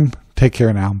 everyone. Take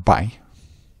care now. Bye.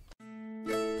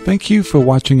 Thank you for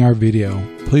watching our video.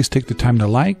 Please take the time to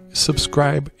like,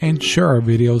 subscribe, and share our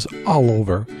videos all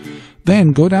over.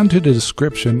 Then go down to the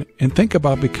description and think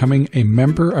about becoming a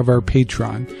member of our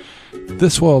Patreon.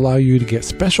 This will allow you to get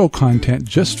special content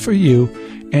just for you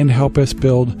and help us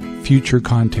build future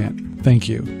content. Thank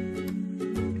you.